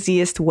the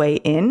easiest way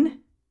in.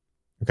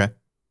 Okay.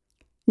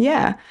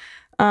 Yeah.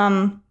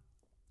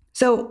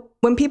 So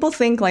when people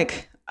think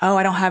like, oh,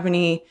 I don't have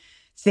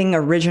anything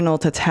original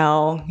to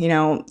tell,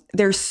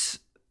 there's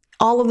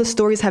all of the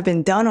stories have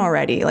been done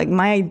already. Like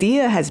my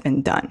idea has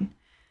been done.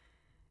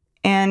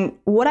 And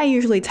what I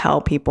usually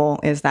tell people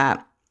is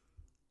that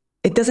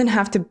it doesn't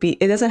have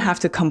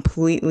to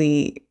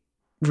completely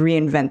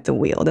reinvent the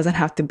wheel. It doesn't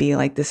have to be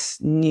like this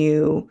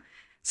new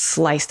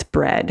sliced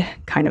bread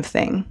kind of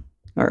thing.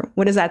 Or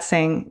what is that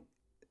saying?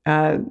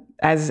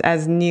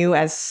 As new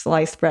as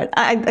sliced bread.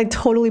 I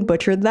totally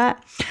butchered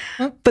that.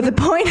 But the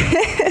point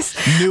is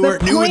newer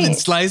than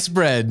sliced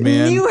bread,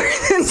 man. Newer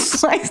than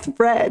sliced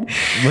bread.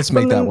 Let's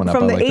make that one up.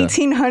 From the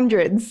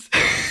 1800s.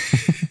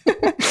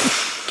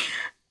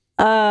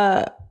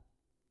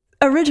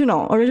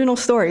 Original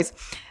stories.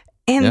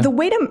 And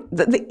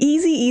the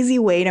easy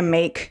way to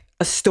make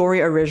a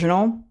story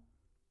original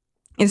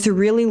is to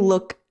really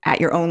look at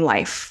your own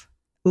life.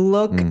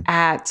 Look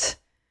at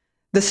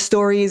the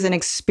stories and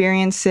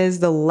experiences,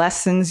 the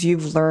lessons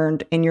you've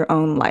learned in your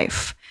own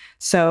life.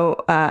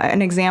 So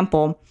an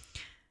example,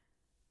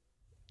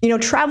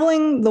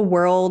 traveling the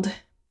world,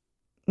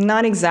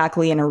 not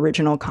exactly an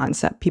original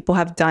concept. People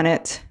have done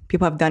it.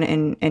 People have done it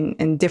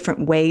in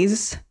different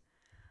ways.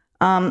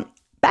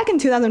 Back in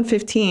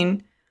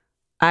 2015,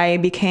 I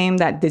became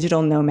that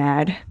digital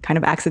nomad kind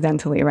of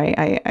accidentally,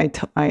 right?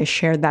 I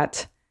shared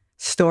that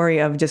story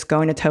of just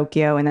going to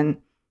Tokyo and then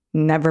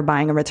never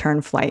buying a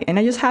return flight. And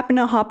I just happened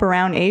to hop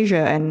around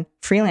Asia and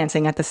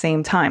freelancing at the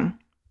same time.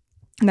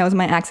 And that was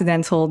my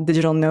accidental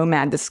digital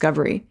nomad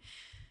discovery.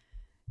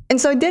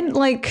 And so I did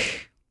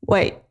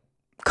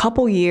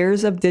couple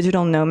years of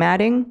digital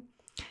nomading.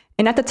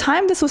 And at the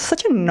time, this was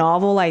such a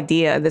novel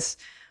idea, this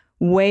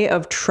way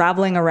of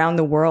traveling around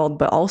the world,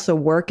 but also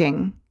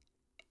working,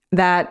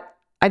 that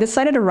I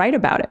decided to write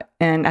about it.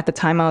 And at the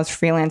time I was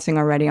freelancing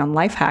already on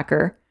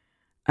Lifehacker,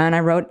 and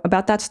I wrote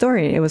about that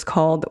story. It was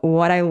called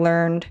What I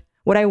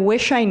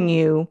Wish I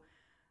Knew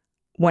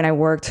When I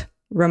Worked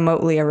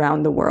Remotely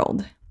Around the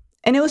World.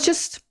 And it was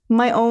just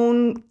my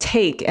own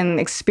take and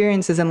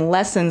experiences and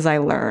lessons I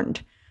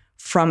learned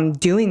from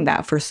doing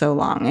that for so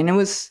long. And it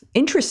was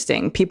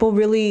interesting. People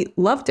really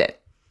loved it.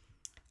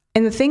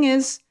 And the thing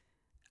is,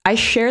 I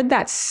shared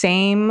that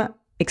same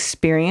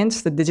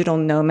experience, the digital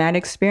nomad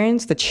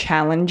experience, the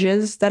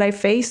challenges that I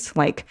faced,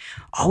 like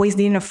always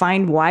needing to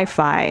find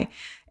Wi-Fi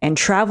and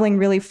traveling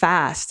really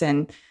fast.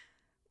 And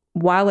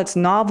while it's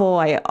novel,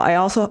 I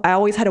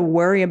always had to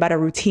worry about a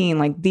routine.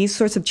 Like these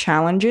sorts of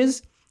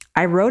challenges,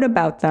 I wrote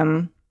about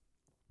them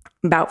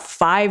about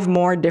 5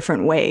 more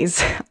different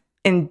ways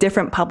in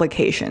different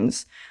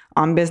publications,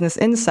 on Business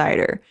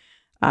Insider,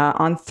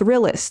 on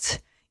Thrillist,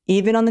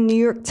 even on the New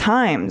York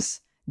Times.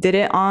 Did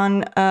it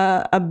on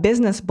a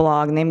business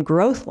blog named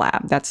Growth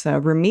Lab. That's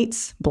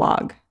Ramit's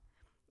blog.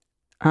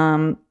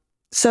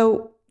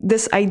 So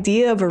this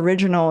idea of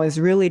original is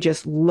really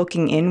just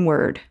looking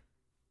inward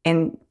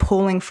and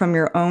pulling from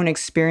your own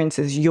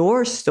experiences,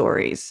 your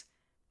stories,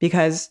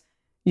 because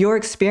your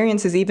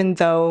experiences, even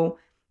though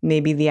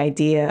maybe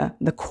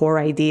the core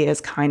idea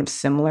is kind of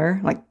similar,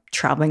 like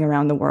traveling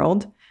around the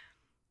world,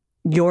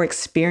 your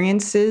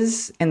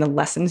experiences and the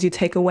lessons you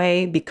take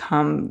away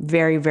become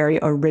very, very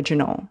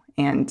original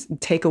and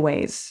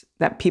takeaways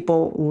that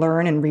people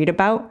learn and read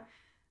about.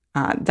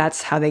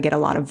 That's how they get a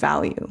lot of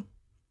value.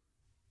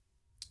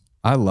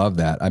 I love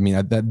that. I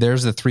mean,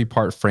 there's a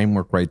 3-part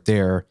framework right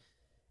there.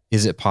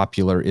 Is it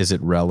popular? Is it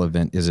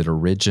relevant? Is it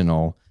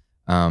original?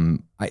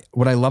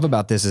 What I love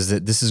about this is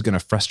that this is going to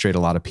frustrate a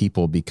lot of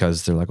people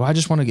because they're like, well, I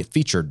just want to get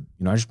featured.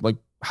 I just like,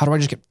 how do I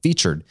just get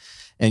featured?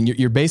 And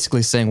you're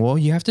basically saying, well,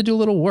 you have to do a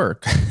little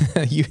work.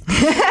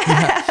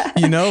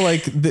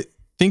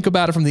 Think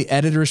about it from the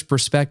editor's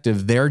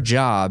perspective. Their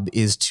job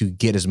is to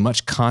get as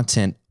much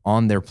content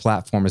on their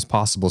platform as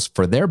possible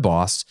for their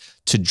boss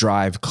to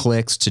drive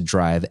clicks, to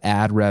drive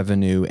ad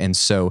revenue. And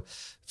so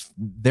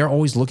they're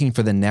always looking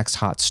for the next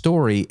hot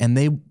story, and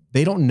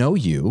they don't know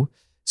you.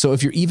 So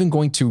if you're even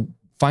going to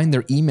find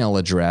their email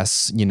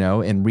address,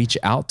 and reach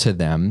out to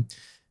them,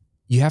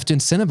 you have to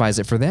incentivize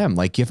it for them.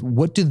 Like,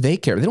 what do they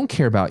care? They don't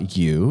care about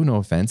you, no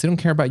offense. They don't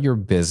care about your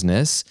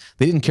business.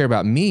 They didn't care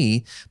about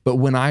me. But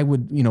when I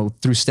would,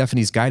 through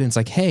Stephanie's guidance,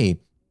 like,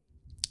 hey,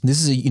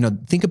 this is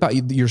think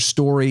about your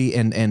story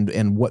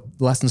and what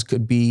lessons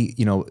could be,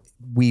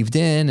 weaved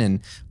in and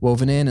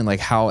woven in, and like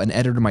how an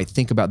editor might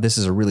think about this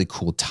as a really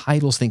cool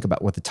title. Think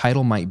about what the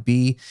title might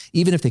be.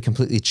 Even if they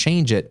completely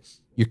change it,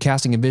 you're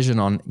casting a vision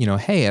on,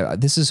 hey,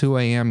 this is who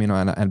I am,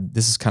 and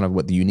this is kind of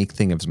what the unique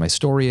thing of my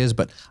story is,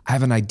 but I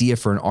have an idea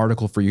for an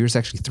article for you. There's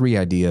actually 3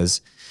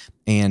 ideas,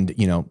 and,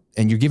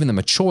 and you're giving them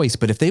a choice.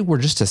 But if they were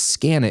just to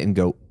scan it and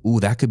go, ooh,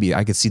 that could be,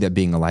 I could see that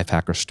being a life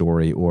hacker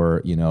story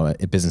or,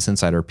 a Business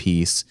Insider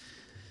piece,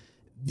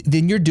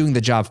 then you're doing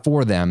the job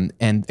for them.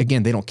 And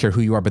again, they don't care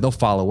who you are, but they'll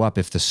follow up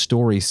if the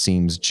story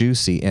seems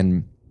juicy.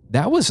 And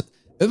it was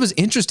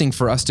interesting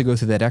for us to go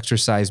through that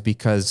exercise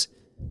because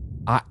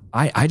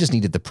I just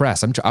needed the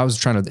press. I was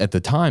trying to, at the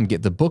time,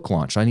 get the book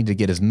launch. I needed to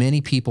get as many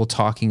people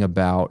talking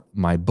about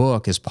my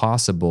book as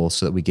possible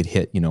so that we could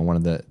hit, one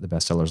of the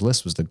bestsellers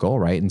list was the goal,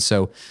 right? And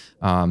so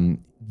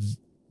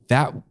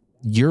that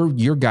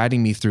you're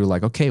guiding me through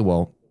like, okay,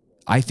 well,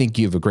 I think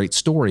you have a great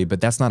story, but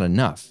that's not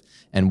enough.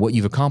 And what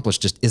you've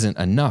accomplished just isn't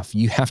enough.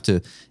 You have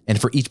to, and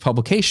for each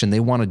publication, they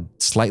want a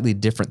slightly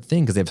different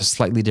thing because they have a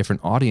slightly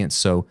different audience.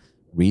 So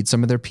read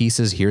some of their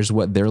pieces. Here's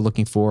what they're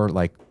looking for.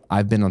 Like,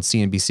 I've been on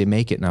CNBC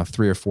Make It now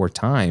 3 or 4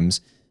 times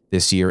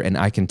this year, and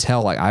I can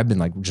tell, like, I've been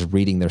like just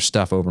reading their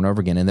stuff over and over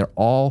again, and they're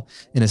all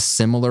in a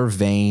similar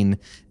vein.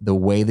 The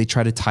way they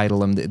try to title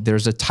them,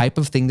 there's a type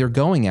of thing they're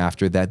going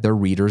after that their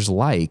readers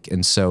like.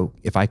 And so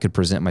if I could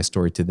present my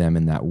story to them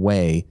in that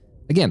way,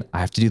 again,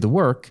 I have to do the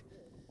work,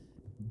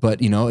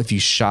 but if you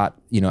shot,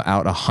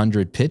 out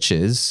 100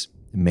 pitches,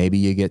 maybe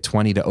you get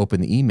 20 to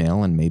open the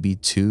email and maybe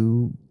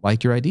 2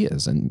 like your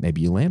ideas and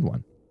maybe you land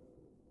one.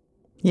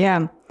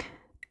 Yeah.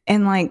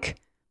 And like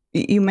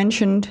you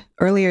mentioned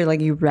earlier,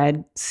 like you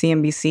read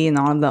CNBC and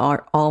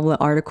all of the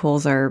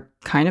articles are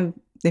kind of,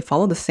 they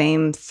follow the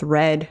same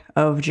thread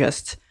of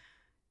just,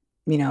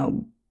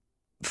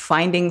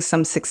 finding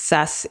some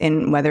success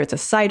in whether it's a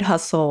side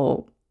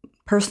hustle,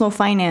 personal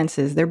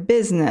finances, their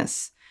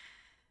business.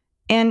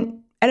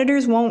 And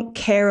editors won't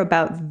care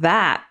about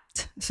that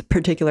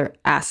particular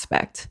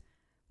aspect.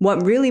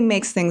 What really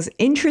makes things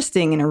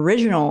interesting and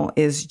original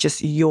is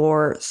just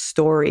your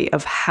story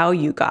of how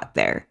you got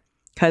there.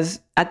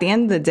 Because at the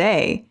end of the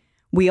day,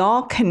 we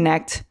all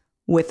connect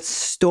with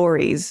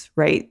stories,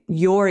 right?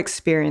 Your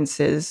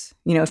experiences.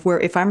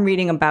 If I'm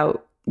reading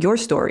about your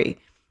story,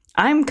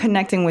 I'm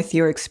connecting with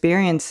your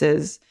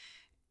experiences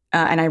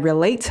and I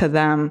relate to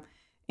them.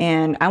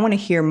 And I want to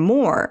hear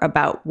more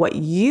about what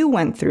you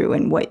went through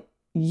and what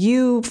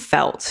you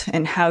felt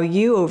and how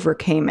you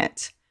overcame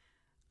it.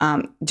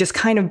 Just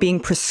kind of being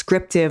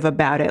prescriptive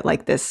about it,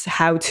 like this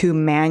how-to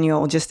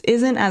manual, just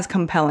isn't as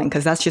compelling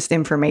because that's just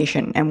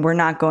information, and we're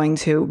not going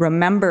to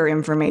remember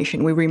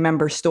information. We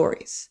remember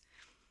stories.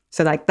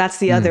 So like that's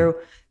the other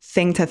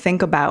thing to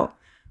think about,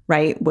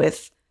 right?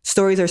 With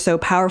stories are so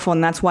powerful,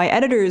 and that's why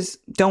editors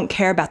don't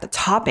care about the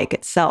topic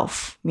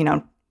itself.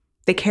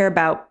 They care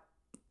about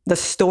the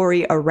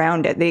story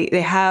around it.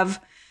 They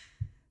have,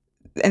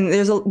 and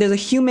there's a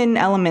human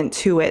element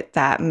to it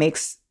that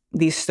makes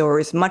these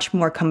stories much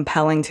more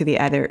compelling to the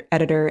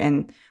editor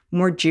and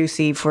more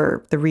juicy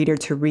for the reader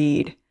to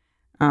read.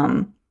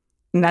 And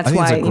that's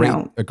why,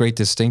 it's a great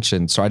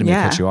distinction. Sorry to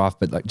cut you off,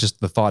 but like just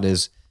the thought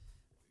is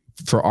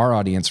for our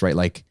audience, right?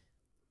 Like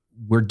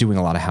we're doing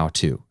a lot of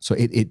how-to. So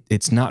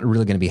it's not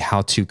really going to be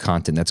how-to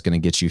content that's going to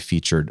get you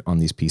featured on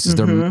these pieces.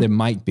 Mm-hmm. There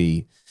might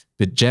be,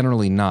 but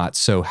generally not.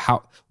 So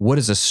what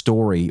is a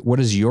story? What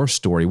is your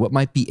story? What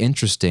might be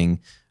interesting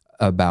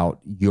about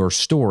your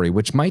story,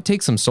 which might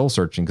take some soul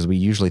searching because we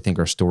usually think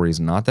our story is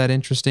not that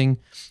interesting.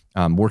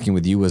 Working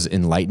with you was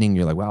enlightening.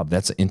 You're like, wow,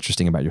 that's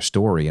interesting about your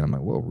story. And I'm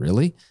like, well,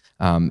 really?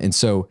 And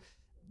so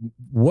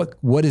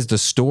what is the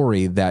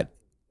story that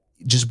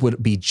just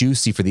would be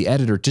juicy for the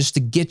editor just to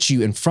get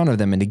you in front of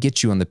them and to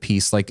get you on the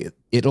piece? Like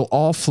it'll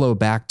all flow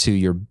back to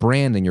your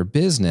brand and your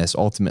business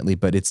ultimately,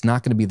 but it's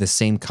not going to be the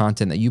same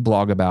content that you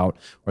blog about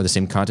or the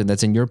same content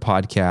that's in your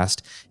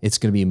podcast. It's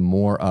going to be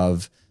more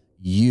of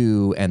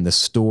you and the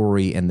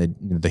story and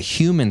the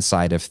human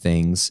side of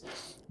things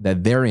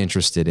that they're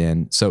interested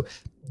in. So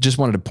just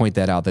wanted to point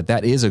that out,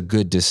 that is a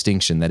good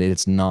distinction, that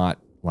it's not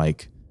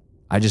like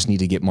I just need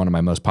to get one of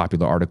my most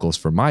popular articles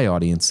for my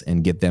audience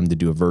and get them to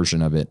do a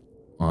version of it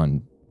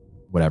on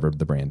whatever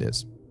the brand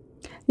is.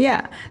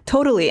 Yeah,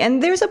 totally.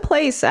 And there's a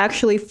place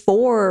actually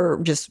for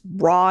just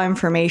raw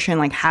information,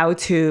 like how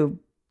to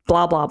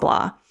blah, blah,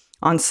 blah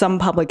on some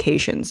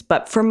publications.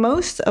 But for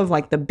most of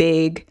like the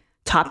big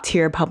top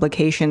tier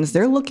publications,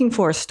 they're looking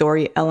for a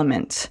story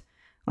element.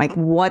 Like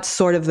what's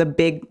sort of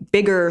the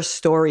bigger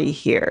story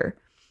here?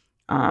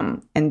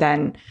 And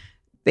then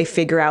they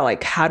figure out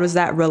like, how does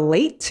that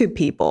relate to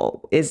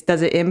people?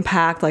 Does it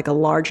impact like a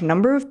large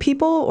number of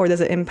people, or does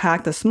it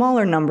impact a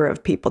smaller number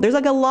of people? There's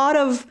like a lot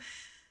of,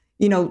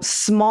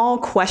 small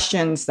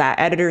questions that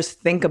editors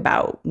think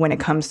about when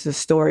it comes to the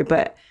story,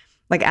 but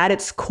like at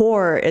its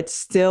core, it's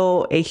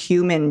still a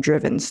human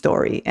driven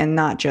story and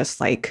not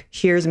just like,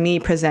 here's me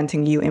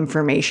presenting you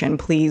information,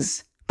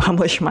 please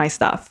publish my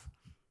stuff.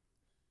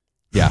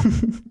 Yeah,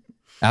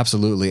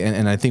 absolutely.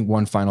 And I think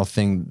one final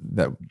thing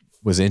that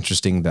was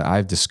interesting that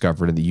I've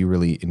discovered that you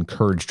really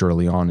encouraged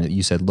early on,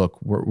 you said, look,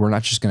 we're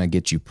not just going to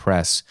get you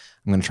press.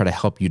 I'm going to try to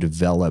help you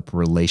develop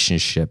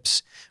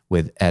relationships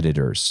with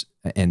editors,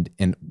 and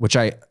which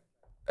I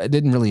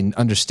didn't really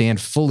understand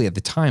fully at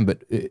the time,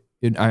 but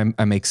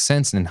I make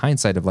sense. And in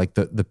hindsight of like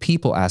the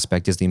people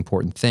aspect is the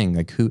important thing.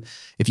 Like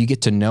if you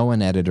get to know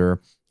an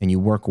editor and you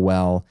work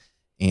well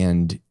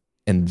and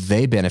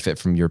they benefit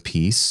from your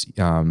piece,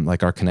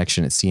 like our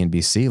connection at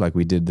CNBC, like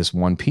we did this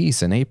one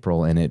piece in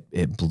April and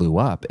it blew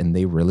up and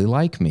they really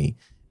like me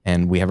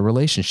and we have a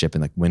relationship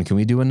and like, when can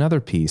we do another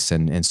piece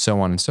and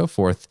so on and so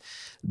forth.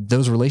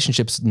 Those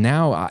relationships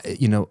now,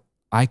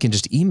 I can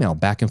just email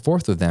back and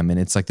forth with them and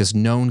it's like this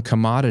known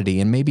commodity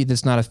and maybe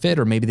that's not a fit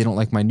or maybe they don't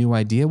like my new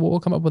idea. Well,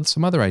 we'll come up with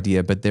some other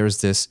idea, but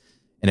there's this,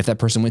 and if that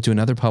person went to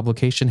another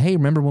publication, hey,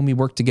 remember when we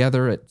worked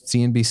together at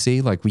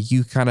CNBC? Like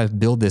you kind of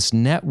build this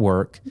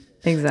network.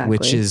 Exactly.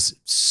 Which is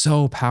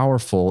so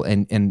powerful.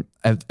 And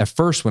at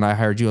first when I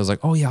hired you, I was like,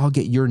 oh yeah, I'll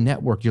get your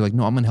network. You're like,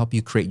 no, I'm going to help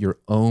you create your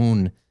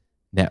own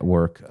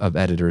network of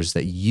editors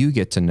that you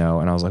get to know.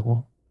 And I was like,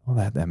 well,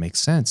 that makes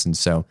sense. And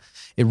so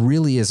it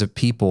really is a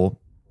people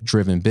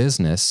driven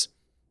business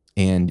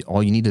and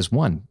all you need is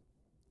one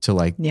to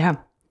to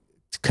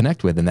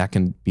connect with. And that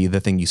can be the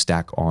thing you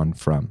stack on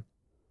from.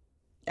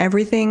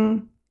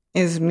 Everything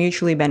is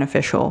mutually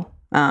beneficial.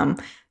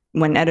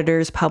 When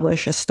editors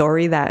publish a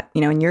story that,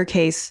 in your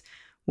case,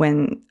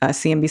 when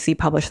CNBC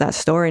published that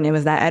story and it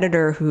was that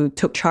editor who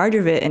took charge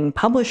of it and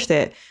published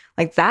it,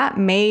 like that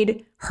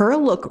made her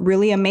look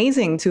really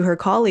amazing to her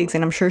colleagues.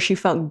 And I'm sure she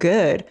felt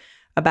good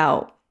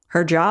about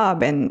her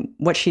job and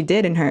what she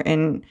did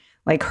in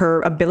like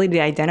her ability to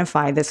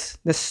identify this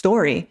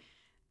story.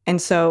 And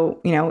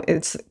so,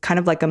 it's kind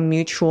of like a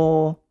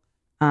mutual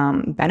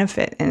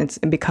benefit and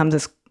it becomes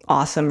this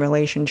awesome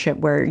relationship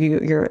where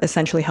you're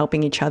essentially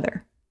helping each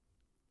other.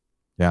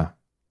 Yeah,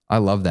 I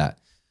love that.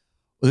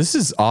 Well, this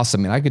is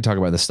awesome. I mean, I could talk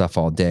about this stuff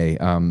all day.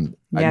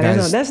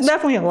 Guys, that's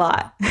definitely a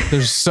lot.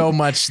 There's so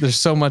much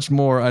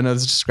more. I know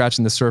this is just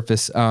scratching the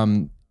surface.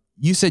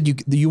 You said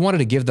you wanted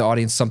to give the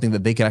audience something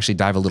that they could actually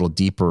dive a little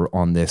deeper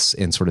on this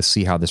and sort of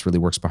see how this really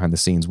works behind the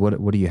scenes.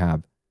 What do you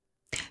have?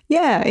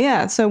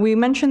 Yeah. So we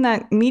mentioned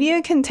that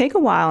media can take a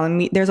while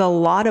and there's a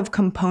lot of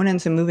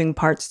components and moving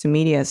parts to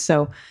media.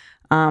 So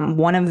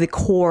one of the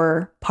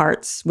core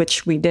parts,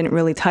 which we didn't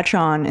really touch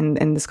on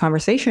in this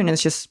conversation,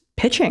 is just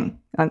pitching.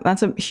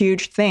 That's a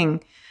huge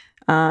thing.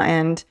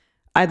 And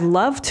I'd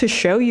love to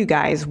show you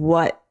guys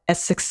what a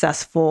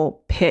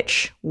successful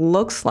pitch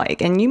looks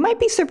like. And you might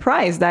be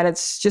surprised that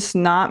it's just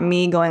not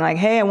me going like,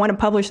 hey, I want to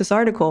publish this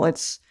article.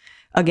 It's,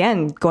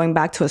 again, going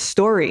back to a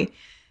story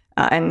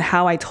and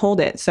how I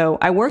told it. So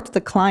I worked with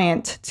the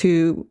client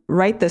to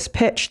write this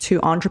pitch to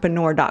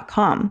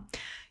entrepreneur.com.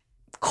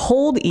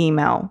 Cold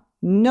email.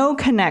 No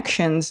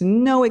connections,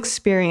 no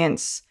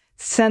experience,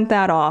 sent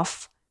that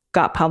off,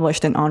 got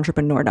published in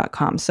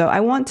entrepreneur.com. So I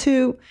want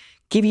to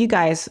give you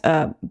guys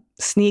a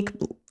sneak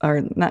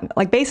or not,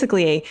 like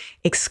basically a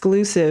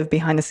exclusive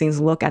behind the scenes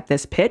look at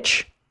this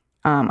pitch.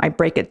 I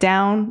break it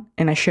down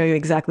and I show you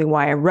exactly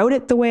why I wrote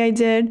it the way I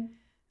did.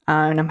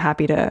 And I'm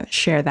happy to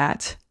share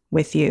that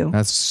with you.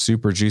 That's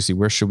super juicy.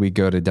 Where should we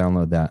go to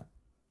download that?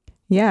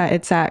 Yeah,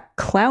 it's at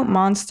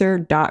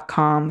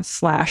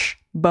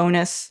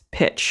cloutmonster.com/bonus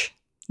pitch.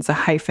 It's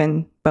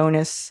a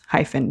bonus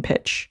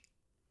pitch.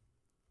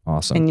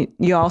 Awesome. And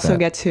you also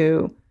get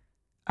to,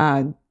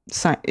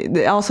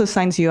 it also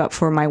signs you up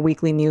for my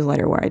weekly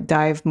newsletter where I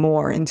dive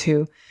more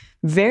into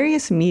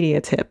various media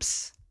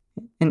tips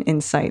and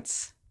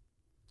insights.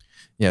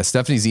 Yeah,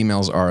 Stephanie's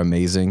emails are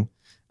amazing.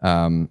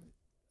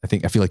 I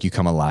feel like you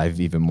come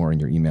alive even more in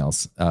your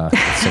emails.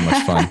 It's so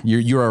much fun.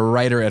 You're a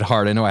writer at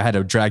heart. I know I had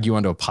to drag you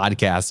onto a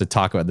podcast to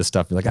talk about this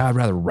stuff. You're like, I'd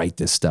rather write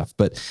this stuff,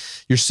 but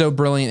you're so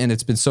brilliant and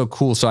it's been so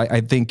cool. So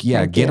I think,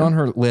 get on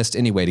her list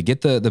anyway to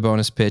get the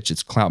bonus pitch.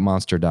 It's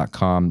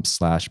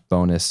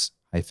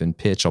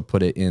cloutmonster.com/bonus-pitch. I'll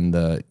put it in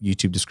the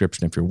YouTube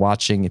description. If you're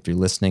watching, if you're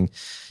listening,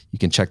 you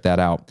can check that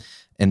out.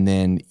 And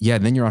then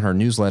you're on her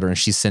newsletter and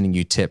she's sending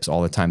you tips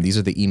all the time. These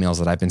are the emails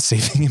that I've been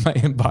saving in my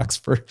inbox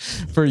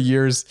for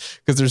years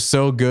because they're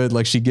so good.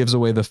 Like she gives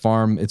away the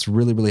farm. It's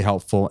really, really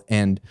helpful.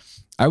 And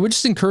I would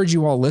just encourage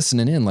you all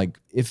listening in. Like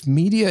if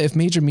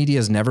major media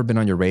has never been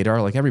on your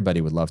radar, like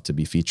everybody would love to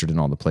be featured in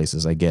all the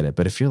places. I get it.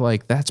 But if you're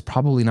like, that's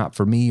probably not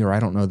for me, or I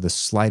don't know the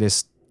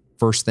slightest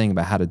first thing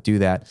about how to do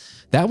that.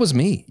 That was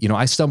me.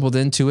 I stumbled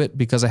into it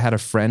because I had a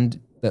friend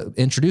that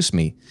introduced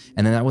me,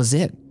 and then that was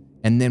it.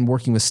 And then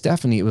working with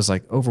Stephanie, it was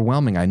like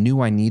overwhelming. I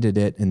knew I needed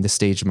it in this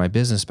stage of my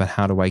business, but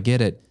how do I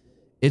get it?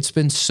 It's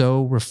been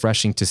so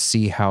refreshing to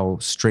see how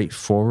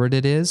straightforward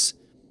it is,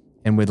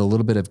 and with a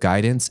little bit of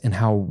guidance, and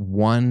how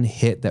one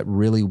hit that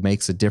really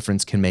makes a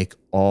difference can make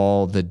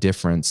all the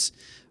difference.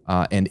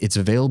 And it's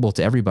available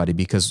to everybody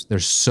because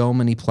there's so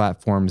many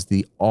platforms.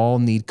 They all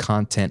need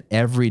content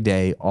every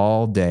day,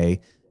 all day.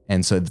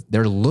 And so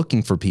they're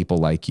looking for people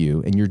like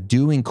you, and you're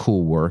doing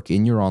cool work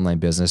in your online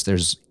business.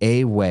 There's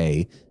a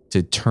way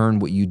to turn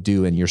what you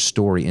do and your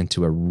story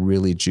into a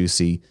really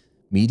juicy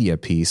media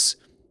piece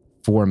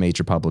for a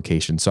major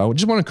publication. So I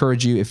just want to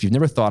encourage you, if you've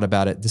never thought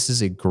about it, this is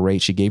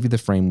she gave you the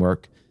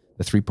framework,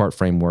 the 3-part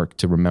framework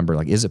to remember,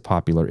 like, is it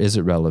popular? Is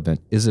it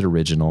relevant? Is it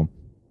original?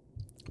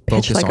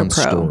 Focus on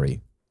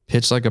story.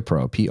 Pitch like a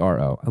pro,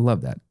 PRO. I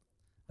love that.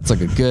 It's like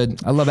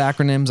I love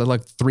acronyms. I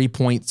like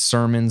 3-point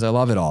sermons. I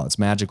love it all. It's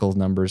magical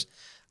numbers.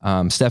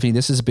 Stephanie,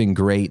 this has been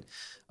great.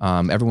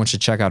 Everyone should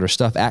check out her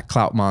stuff at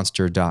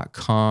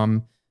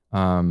cloutmonster.com.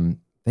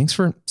 Thanks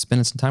for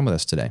spending some time with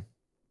us today.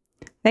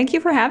 Thank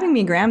you for having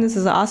me, Graham. This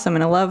is awesome.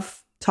 And I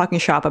love talking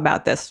shop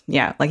about this.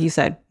 Yeah, like you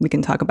said, we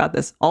can talk about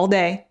this all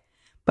day,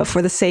 but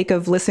for the sake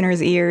of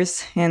listeners'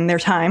 ears and their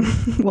time,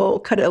 we'll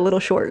cut it a little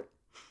short.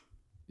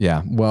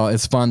 Yeah, well,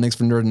 it's fun. Thanks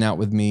for nerding out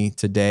with me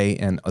today.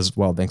 And as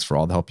well, thanks for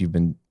all the help you've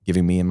been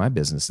giving me in my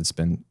business. It's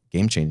been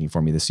game-changing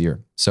for me this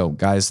year. So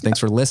guys, thanks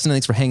for listening.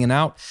 Thanks for hanging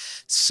out.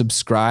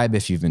 Subscribe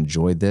if you've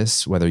enjoyed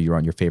this, whether you're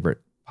on your favorite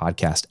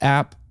podcast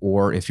app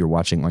or if you're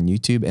watching on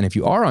YouTube. And if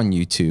you are on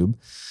YouTube,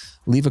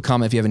 leave a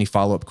comment if you have any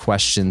follow-up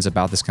questions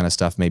about this kind of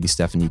stuff. Maybe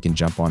Stephanie, you can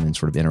jump on and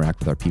sort of interact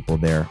with our people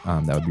there.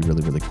 That would be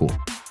really, really cool.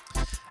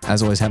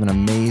 As always, have an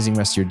amazing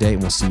rest of your day,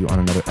 and we'll see you on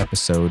another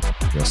episode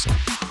real soon.